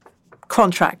that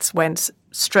contracts went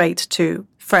straight to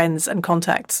friends and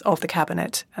contacts of the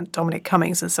cabinet and Dominic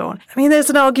Cummings and so on. I mean, there's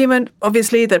an argument,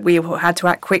 obviously, that we had to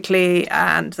act quickly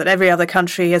and that every other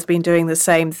country has been doing the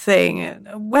same thing.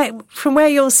 From where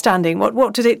you're standing,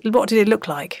 what did it look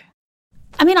like?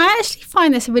 I mean, I actually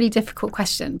find this a really difficult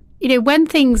question. When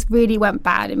things really went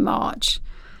bad in March,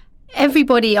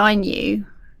 everybody I knew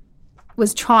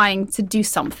was trying to do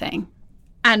something,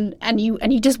 and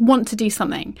you just want to do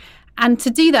something. And to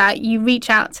do that, you reach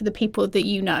out to the people that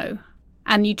you know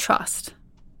and you trust,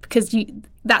 because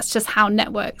that's just how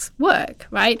networks work,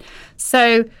 right?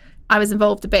 So I was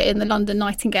involved a bit in the London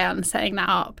Nightingale and setting that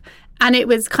up. And it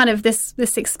was kind of this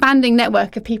expanding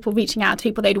network of people reaching out to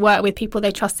people they'd worked with, people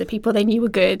they trusted, people they knew were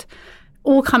good,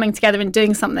 all coming together and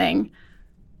doing something,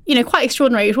 quite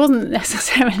extraordinary. It wasn't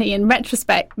necessarily, in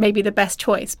retrospect, maybe the best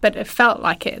choice, but it felt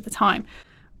like it at the time.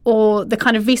 or the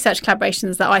kind of research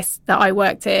collaborations that I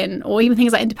worked in, or even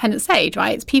things like Independent Sage,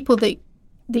 right? It's people that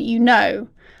you know.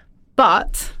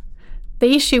 But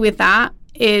the issue with that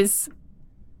is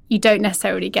you don't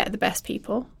necessarily get the best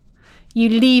people. You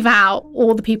leave out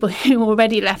all the people who are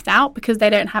already left out because they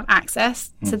don't have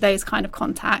access to those kind of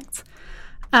contacts.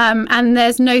 And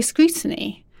there's no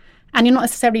scrutiny. And you're not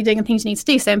necessarily doing the things you need to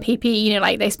do. So in PPE, you know,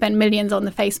 like they spend millions on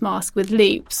the face mask with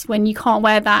loops when you can't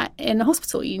wear that in the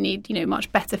hospital. You need, you know, much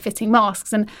better fitting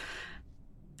masks. And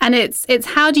it's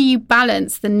how do you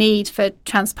balance the need for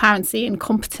transparency and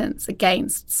competence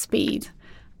against speed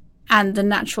and the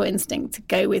natural instinct to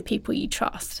go with people you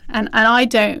trust? And I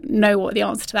don't know what the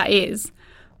answer to that is,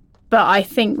 but I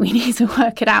think we need to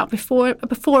work it out before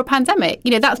a pandemic.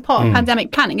 You know, that's part of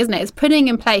pandemic planning, isn't it? It's putting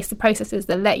in place the processes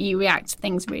that let you react to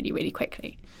things really, really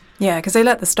quickly. Yeah, because they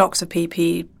let the stocks of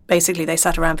PPE, basically they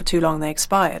sat around for too long and they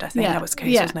expired. I think that was the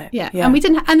case, wasn't it? Yeah. And we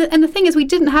didn't. And the thing is, we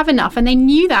didn't have enough, and they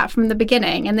knew that from the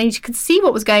beginning, and they could see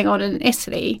what was going on in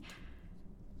Italy,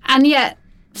 and yet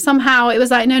somehow it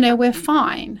was like, no, we're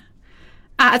fine.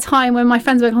 At a time when my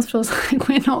friends were in hospitals, like,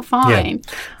 we're not fine.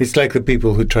 Yeah. It's like the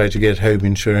people who try to get home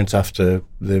insurance after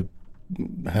the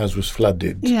house was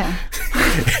flooded. Yeah.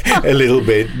 A little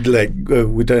bit, like,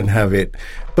 we don't have it.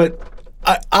 But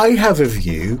I have a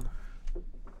view,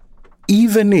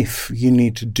 even if you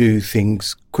need to do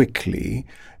things quickly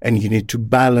and you need to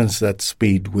balance that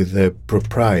speed with the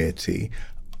propriety,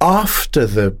 after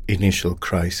the initial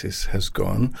crisis has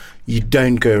gone, you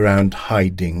don't go around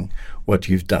hiding what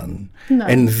you've done. No.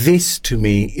 And this, to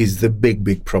me, is the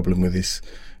big problem with this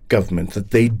government, that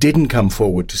they didn't come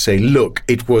forward to say, look,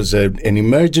 it was an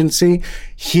emergency,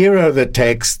 here are the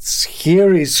texts,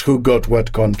 here is who got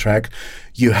what contract.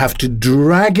 You have to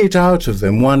drag it out of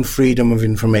them, one freedom of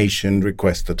information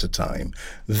request at a time.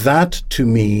 That, to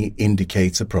me,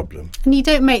 indicates a problem. And you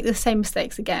don't make the same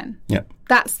mistakes again. Yeah.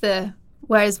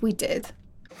 Whereas we did.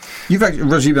 You've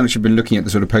actually been looking at the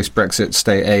sort of post-Brexit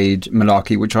state aid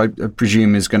malarkey, which I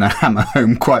presume is going to hammer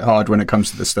home quite hard when it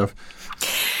comes to this stuff.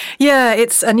 Yeah,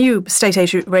 it's a new state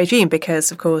aid regime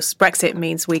because, of course, Brexit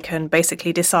means we can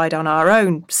basically decide on our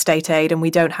own state aid and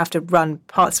we don't have to run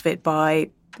parts of it by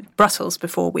Brussels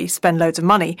before we spend loads of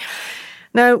money.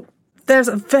 Now, there's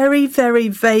a very, very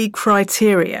vague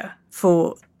criteria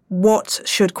for what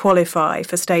should qualify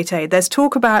for state aid. There's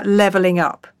talk about levelling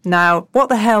up. Now, what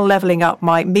the hell levelling up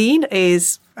might mean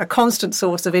is a constant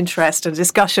source of interest and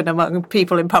discussion among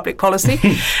people in public policy.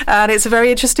 And it's a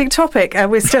very interesting topic. And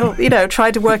we're still,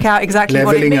 trying to work out exactly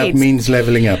what it means. Levelling up means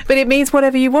levelling up. But it means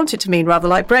whatever you want it to mean, rather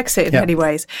like Brexit in many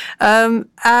ways.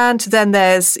 And then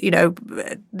there's,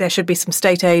 there should be some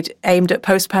state aid aimed at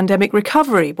post-pandemic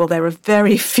recovery. Well, there are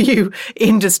very few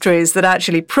industries that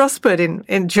actually prospered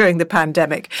during the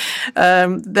pandemic.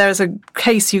 There's a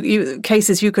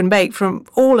cases you can make from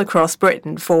all across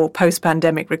Britain for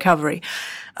post-pandemic recovery.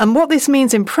 And what this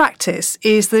means in practice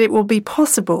is that it will be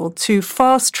possible to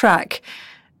fast-track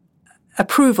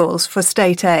approvals for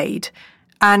state aid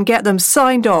and get them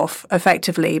signed off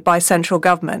effectively by central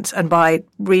government and by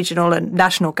regional and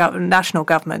national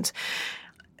government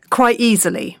quite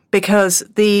easily, because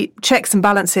the checks and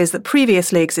balances that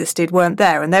previously existed weren't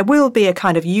there. And there will be a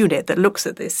kind of unit that looks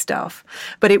at this stuff,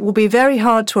 but it will be very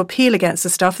hard to appeal against the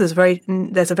stuff. There's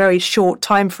a very short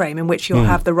time frame in which you'll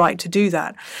have the right to do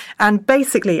that. And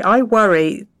basically, I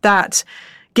worry that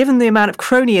given the amount of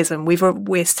cronyism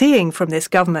we're seeing from this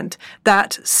government,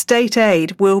 that state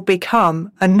aid will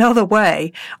become another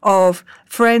way of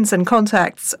friends and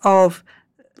contacts of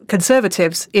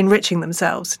Conservatives enriching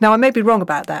themselves. Now, I may be wrong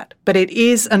about that, but it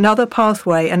is another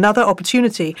pathway, another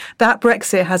opportunity that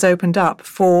Brexit has opened up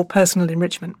for personal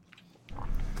enrichment.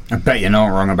 I bet you're not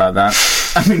wrong about that.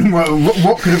 I mean,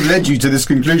 what could have led you to this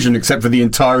conclusion except for the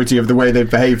entirety of the way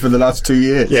they've behaved for the last 2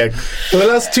 years? Yeah, for the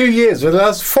last 2 years, for the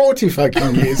last 40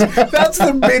 fucking years. That's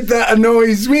the bit that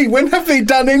annoys me. When have they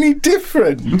done any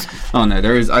different? Oh, no,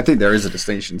 I think there is a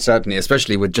distinction, certainly,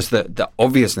 especially with just the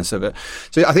obviousness of it.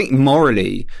 So I think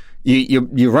morally,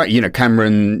 you're right.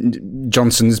 Cameron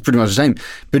Johnson is pretty much the same,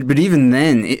 but even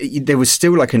then, there was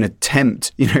still like an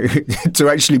attempt, to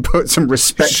actually put some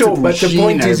respectable. Sure, but the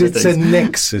point is, it's a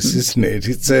nexus, isn't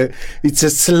it? It's a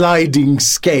sliding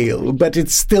scale, but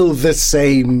it's still the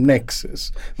same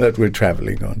nexus that we're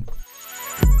travelling on.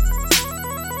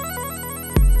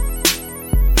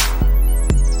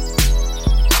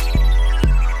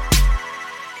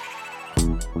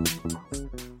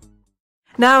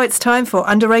 Now it's time for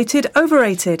Underrated,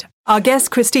 Overrated. Our guest,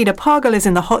 Christina Pargle, is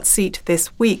in the hot seat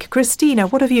this week. Christina,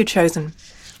 what have you chosen?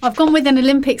 I've gone with an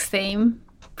Olympics theme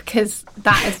because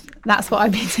that's what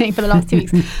I've been doing for the last 2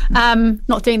 weeks.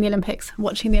 Not doing the Olympics,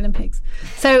 watching the Olympics.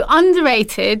 So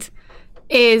underrated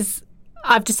is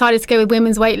I've decided to go with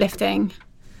women's weightlifting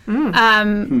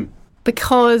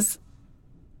because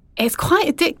it's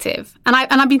quite addictive, and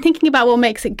I've been thinking about what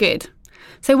makes it good.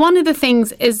 So one of the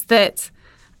things is that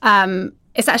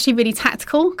it's actually really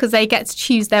tactical because they get to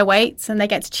choose their weights and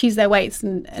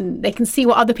they can see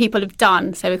what other people have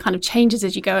done. So it kind of changes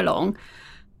as you go along.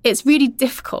 It's really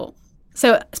difficult.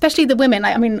 So especially the women,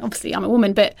 obviously I'm a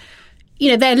woman, but,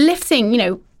 they're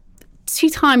lifting, 2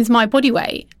 times my body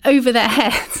weight over their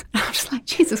heads. I'm just like,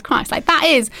 Jesus Christ, that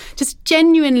is just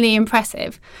genuinely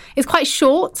impressive. It's quite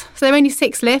short, so they're only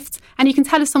 6 lifts, and you can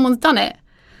tell if someone's done it.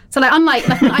 So unlike,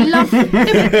 I love,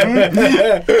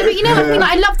 I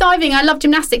love diving, I love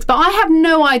gymnastics, but I have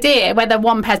no idea whether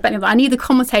one pair's better than the other. I need the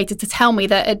commentator to tell me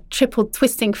that a triple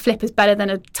twisting flip is better than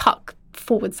a tuck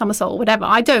forward somersault or whatever.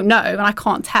 I don't know, and I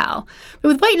can't tell. But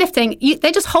with weightlifting,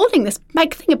 they're just holding this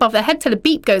big thing above their head till a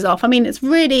beep goes off. It's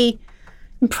really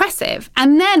impressive.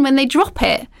 And then when they drop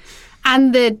it,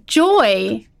 and the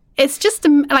joy, it's just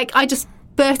I just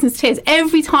burst into tears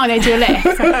every time they do a lift.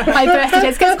 I burst into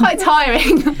tears. It gets quite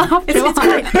tiring after a while.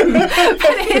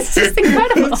 But it's just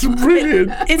incredible. It's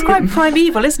brilliant. It's quite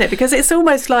primeval, isn't it? Because it's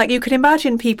almost like you can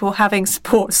imagine people having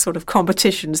sports sort of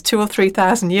competitions 2,000 or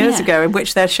 3,000 years ago in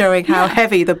which they're showing how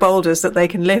heavy the boulders that they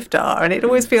can lift are. And it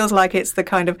always feels like it's the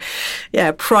kind of,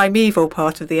 primeval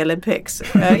part of the Olympics,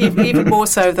 even more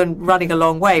so than running a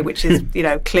long way, which is,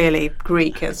 clearly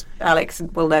Greek, as Alex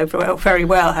will know very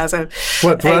well, has a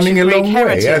running a long way?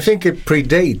 Heritage. I think it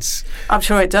predates. I'm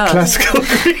sure it does. Classical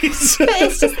Greece. But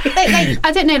it's just,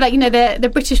 I don't know, the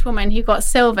British woman who got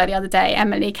silver the other day,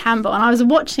 Emily Campbell, and I was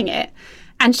watching it,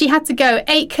 and she had to go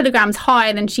 8 kilograms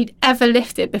higher than she'd ever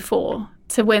lifted before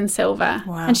to win silver.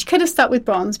 Wow. And she could have stuck with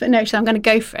bronze, but no, she said, I'm going to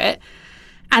go for it.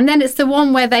 And then it's the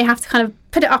one where they have to kind of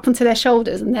put it up onto their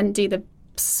shoulders and then do the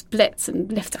splits and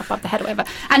lift it above the head or whatever,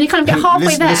 and you kind of get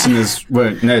halfway there. Listeners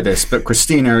won't know this, but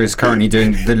Christina is currently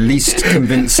doing the least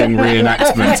convincing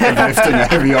reenactment of lifting a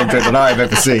heavy object that I've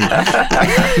ever seen.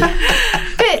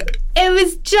 But it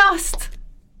was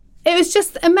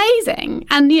just amazing,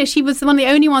 and she was one of the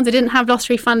only ones that didn't have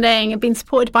lottery funding, had been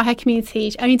supported by her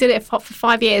community. She only did it for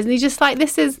 5 years, and you're just like,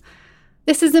 this is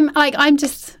I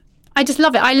just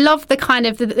love it. I love the kind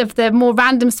of the more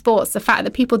random sports, the fact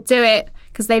that people do it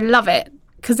because they love it.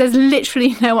 Because there's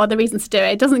literally no other reason to do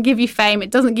it. It doesn't give you fame. It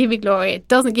doesn't give you glory. It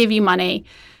doesn't give you money.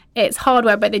 It's hard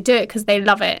work, but they do it because they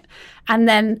love it. And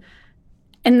then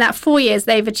in that 4 years,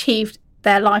 they've achieved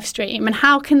their live stream. And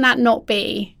how can that not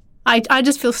be? I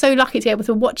just feel so lucky to be able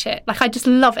to watch it. I just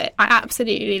love it. I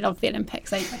absolutely love the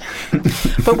Olympics.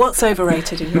 But what's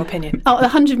overrated in your opinion? Oh, the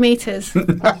 100 metres.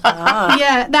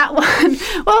 Yeah, that one.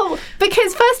 Well,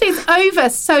 because firstly, it's over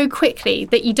so quickly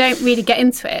that you don't really get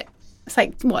into it. It's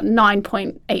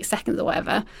 9.8 seconds or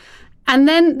whatever. And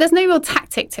then there's no real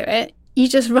tactic to it. You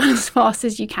just run as fast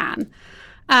as you can.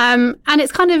 And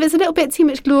it's a little bit too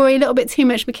much glory, a little bit too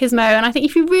much machismo. And I think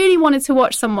if you really wanted to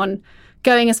watch someone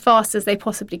going as fast as they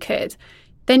possibly could,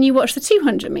 then you watch the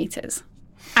 200 metres,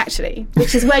 actually,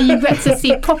 which is where you get to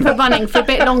see proper running for a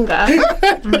bit longer.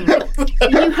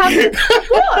 You have...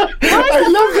 What? I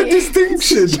love the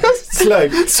distinction. It's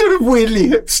like sort of weirdly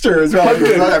hipster as well.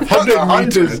 100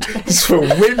 metres is for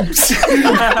wimps.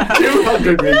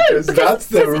 200 metres, that's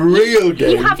the real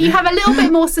game. You have a little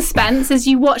bit more suspense as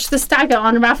you watch the stagger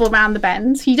unravel around the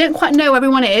bend. You don't quite know where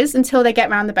everyone is until they get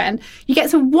round the bend. You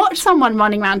get to watch someone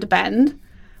running round a bend,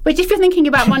 which if you're thinking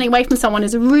about running away from someone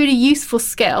is a really useful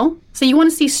skill. So you want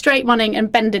to see straight running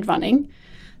and bended running.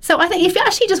 So I think if you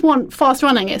actually just want fast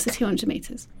running, it's the 200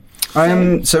 metres. I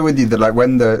am so with you that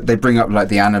when they bring up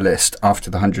the analyst after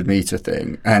the 100 metre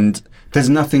thing, and there's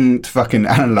nothing to fucking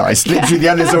analyse. Literally, the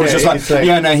analyst is always just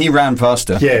he ran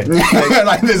faster. Yeah,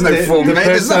 there's no form.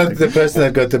 The person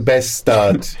that got the best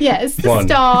start. Yeah, it's the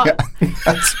start.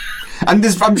 And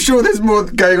I'm sure there's more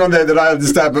going on there that I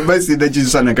understand, but mostly they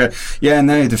just suddenly go,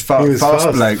 the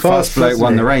fast bloke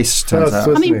won the race, turns out.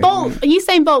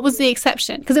 Usain Bolt was the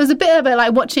exception, because it was a bit of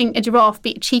like watching a giraffe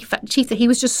beat a cheetah. He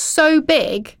was just so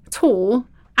big, tall,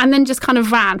 and then just kind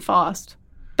of ran fast.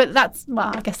 But I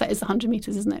guess that is 100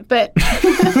 metres, isn't it? But it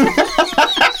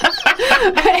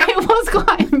was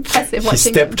quite impressive watching. He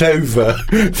stepped over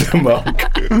the mark.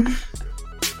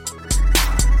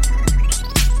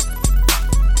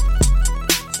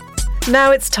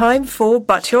 Now it's time for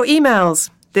But Your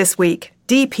Emails. This week,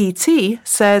 DPT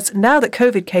says, now that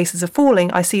COVID cases are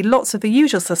falling, I see lots of the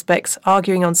usual suspects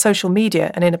arguing on social media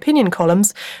and in opinion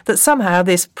columns that somehow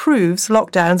this proves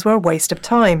lockdowns were a waste of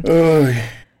time.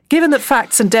 Given that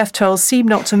facts and death tolls seem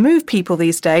not to move people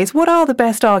these days, what are the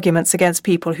best arguments against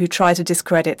people who try to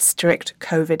discredit strict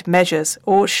COVID measures?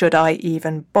 Or should I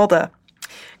even bother?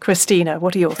 Christina,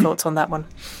 what are your thoughts on that one?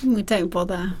 Don't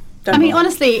bother. I mean,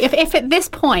 honestly, if at this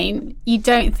point you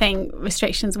don't think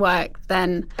restrictions work,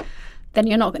 then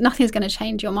nothing's going to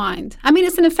change your mind. I mean,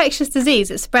 it's an infectious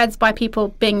disease. It spreads by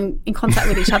people being in contact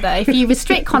with each other. If you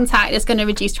restrict contact, it's going to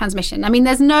reduce transmission. I mean,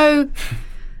 there's no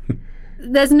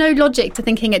logic to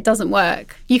thinking it doesn't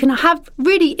work. You can have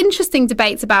really interesting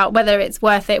debates about whether it's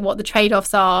worth it, what the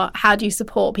trade-offs are, how do you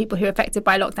support people who are affected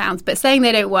by lockdowns. But saying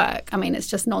they don't work, I mean, it's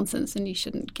just nonsense, and you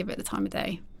shouldn't give it the time of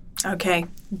day. Okay,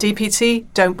 DPT,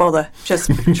 don't bother.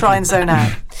 Just try and zone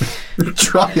out.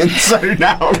 Try and zone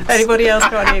out. Anybody else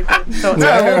got any thoughts?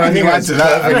 No, I think that's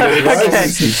that.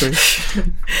 Okay.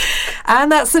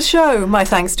 And that's the show. My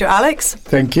thanks to Alex.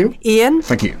 Thank you. Ian.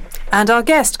 Thank you. And our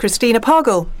guest, Christina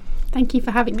Pargle. Thank you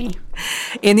for having me.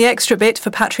 In the extra bit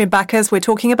for Patreon backers, we're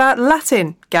talking about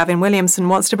Latin. Gavin Williamson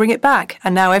wants to bring it back,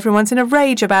 and now everyone's in a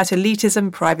rage about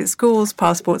elitism, private schools,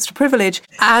 passports to privilege,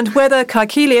 and whether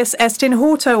Caecilius est in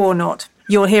horto or not.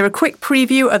 You'll hear a quick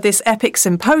preview of this epic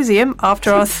symposium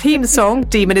after our theme song,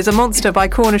 Demon is a Monster by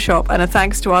Corner Shop, and a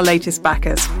thanks to our latest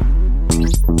backers.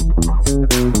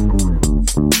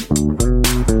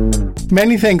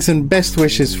 Many thanks and best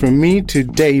wishes from me to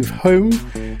Dave Home,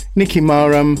 Nikki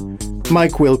Maram,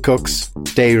 Mike Wilcox,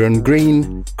 Dayron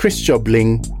Green, Chris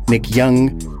Jobling, Nick Young,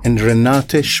 and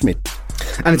Renate Schmidt.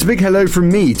 And it's a big hello from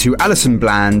me to Alison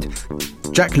Bland,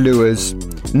 Jack Lewis,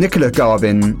 Nicola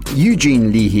Garvin,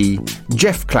 Eugene Leahy,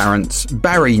 Jeff Clarence,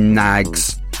 Barry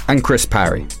Nags, and Chris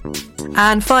Parry.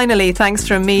 And finally, thanks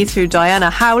from me to Diana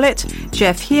Howlett,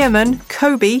 Jeff Heerman,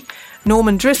 Kobe,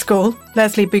 Norman Driscoll,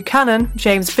 Leslie Buchanan,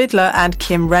 James Bidler, and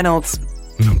Kim Reynolds.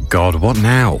 Oh God, what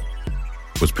now?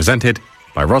 Was presented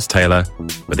by Ross Taylor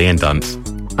with Ian Dunt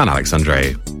and Alex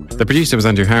Andreu. The producer was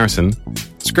Andrew Harrison.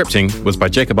 Scripting was by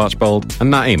Jacob Archbold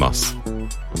and Nat Amos.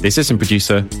 The assistant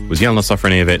producer was Jelena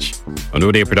Sofronijevic, and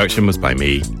audio production was by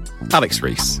me, Alex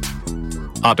Rees.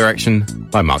 Art direction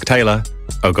by Mark Taylor.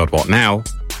 Oh God, What Now?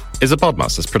 Is a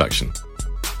Podmasters production.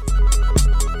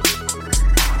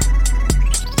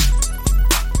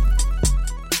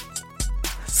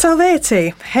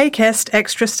 Salvete, haec est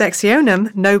extra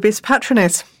sectionem nobis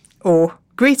patronis, or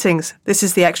greetings. This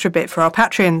is the extra bit for our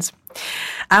Patreons.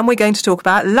 And we're going to talk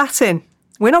about Latin.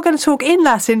 We're not going to talk in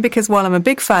Latin because while I'm a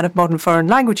big fan of modern foreign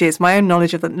languages, my own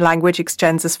knowledge of the language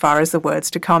extends as far as the words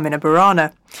to come in a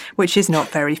Burana, which is not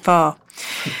very far.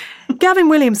 Gavin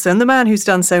Williamson, the man who's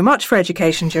done so much for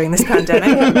education during this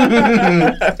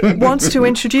pandemic, wants to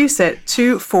introduce it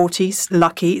to 40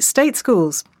 lucky state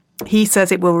schools. He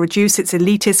says it will reduce its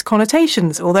elitist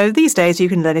connotations, although these days you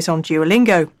can learn it on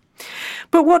Duolingo.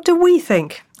 But what do we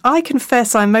think? I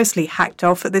confess I'm mostly hacked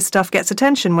off that this stuff gets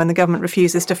attention when the government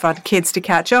refuses to fund kids to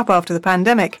catch up after the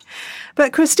pandemic.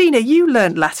 But Christina, you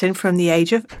learnt Latin from the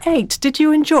age of 8. Did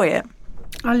you enjoy it?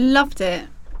 I loved it.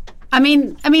 I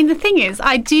mean, the thing is,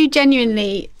 I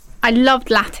loved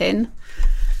Latin.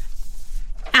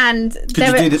 And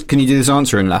can you do this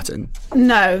answer in Latin?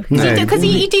 No, because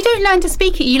you don't learn to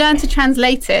speak it; you learn to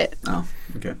translate it. Oh,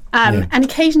 okay. And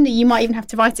occasionally you might even have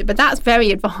to write it, but that's very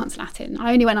advanced Latin.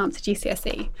 I only went up to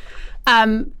GCSE,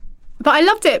 but I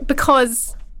loved it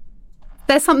because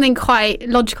there's something quite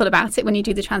logical about it when you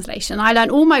do the translation. I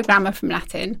learned all my grammar from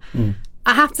Latin.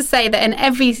 I have to say that in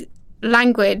every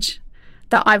language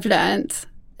that I've learnt,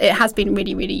 it has been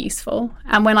really, really useful.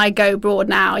 And when I go abroad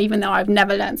now, even though I've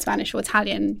never learned Spanish or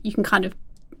Italian, you can kind of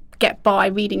get by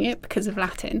reading it because of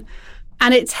Latin.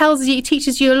 And it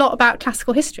teaches you a lot about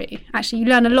classical history. Actually, you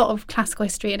learn a lot of classical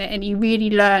history in it, and you really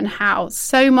learn how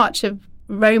so much of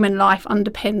Roman life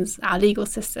underpins our legal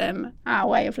system, our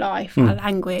way of life, our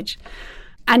language.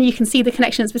 And you can see the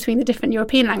connections between the different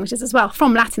European languages as well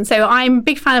from Latin. So I'm a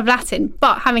big fan of Latin.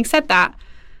 But having said that,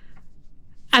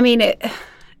 I mean,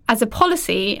 as a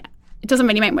policy, it doesn't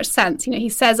really make much sense. You know, he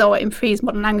says, it improves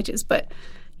modern languages, but,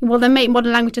 well, then make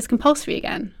modern languages compulsory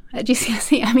again at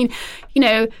GCSE. I mean, you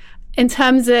know, in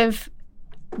terms of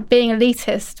being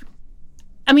elitist,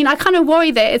 I mean, I kind of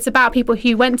worry that it's about people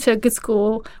who went to a good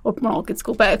school, or not a good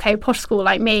school, but okay, posh school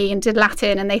like me, and did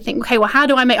Latin, and they think, okay, well, how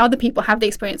do I make other people have the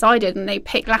experience I did? And they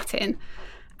pick Latin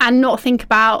and not think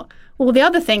about all the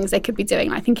other things they could be doing,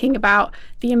 like thinking about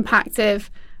the impact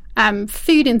of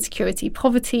food insecurity,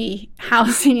 poverty,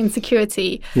 housing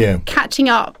insecurity, catching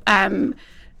up,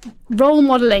 role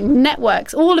modelling,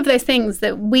 networks, all of those things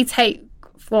that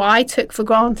I took for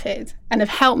granted and have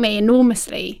helped me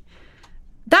enormously.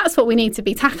 That's what we need to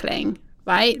be tackling,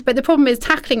 right? But the problem is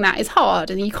tackling that is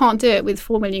hard, and you can't do it with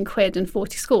 £4 million and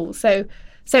 40 schools. So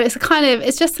So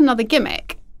it's just another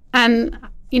gimmick. And,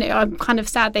 I'm kind of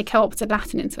sad they co-opted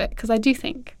Latin into it because I do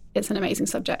think it's an amazing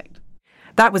subject.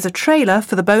 That was a trailer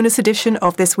for the bonus edition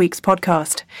of this week's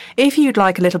podcast. If you'd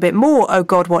like a little bit more Oh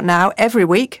God, What Now every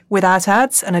week, without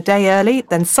ads and a day early,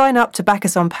 then sign up to back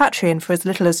us on Patreon for as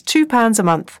little as £2 a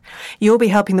month. You'll be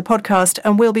helping the podcast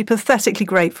and we'll be pathetically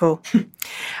grateful.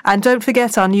 And don't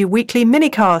forget our new weekly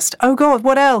minicast, Oh God,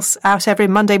 What Else?, out every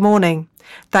Monday morning.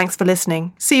 Thanks for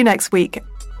listening. See you next week.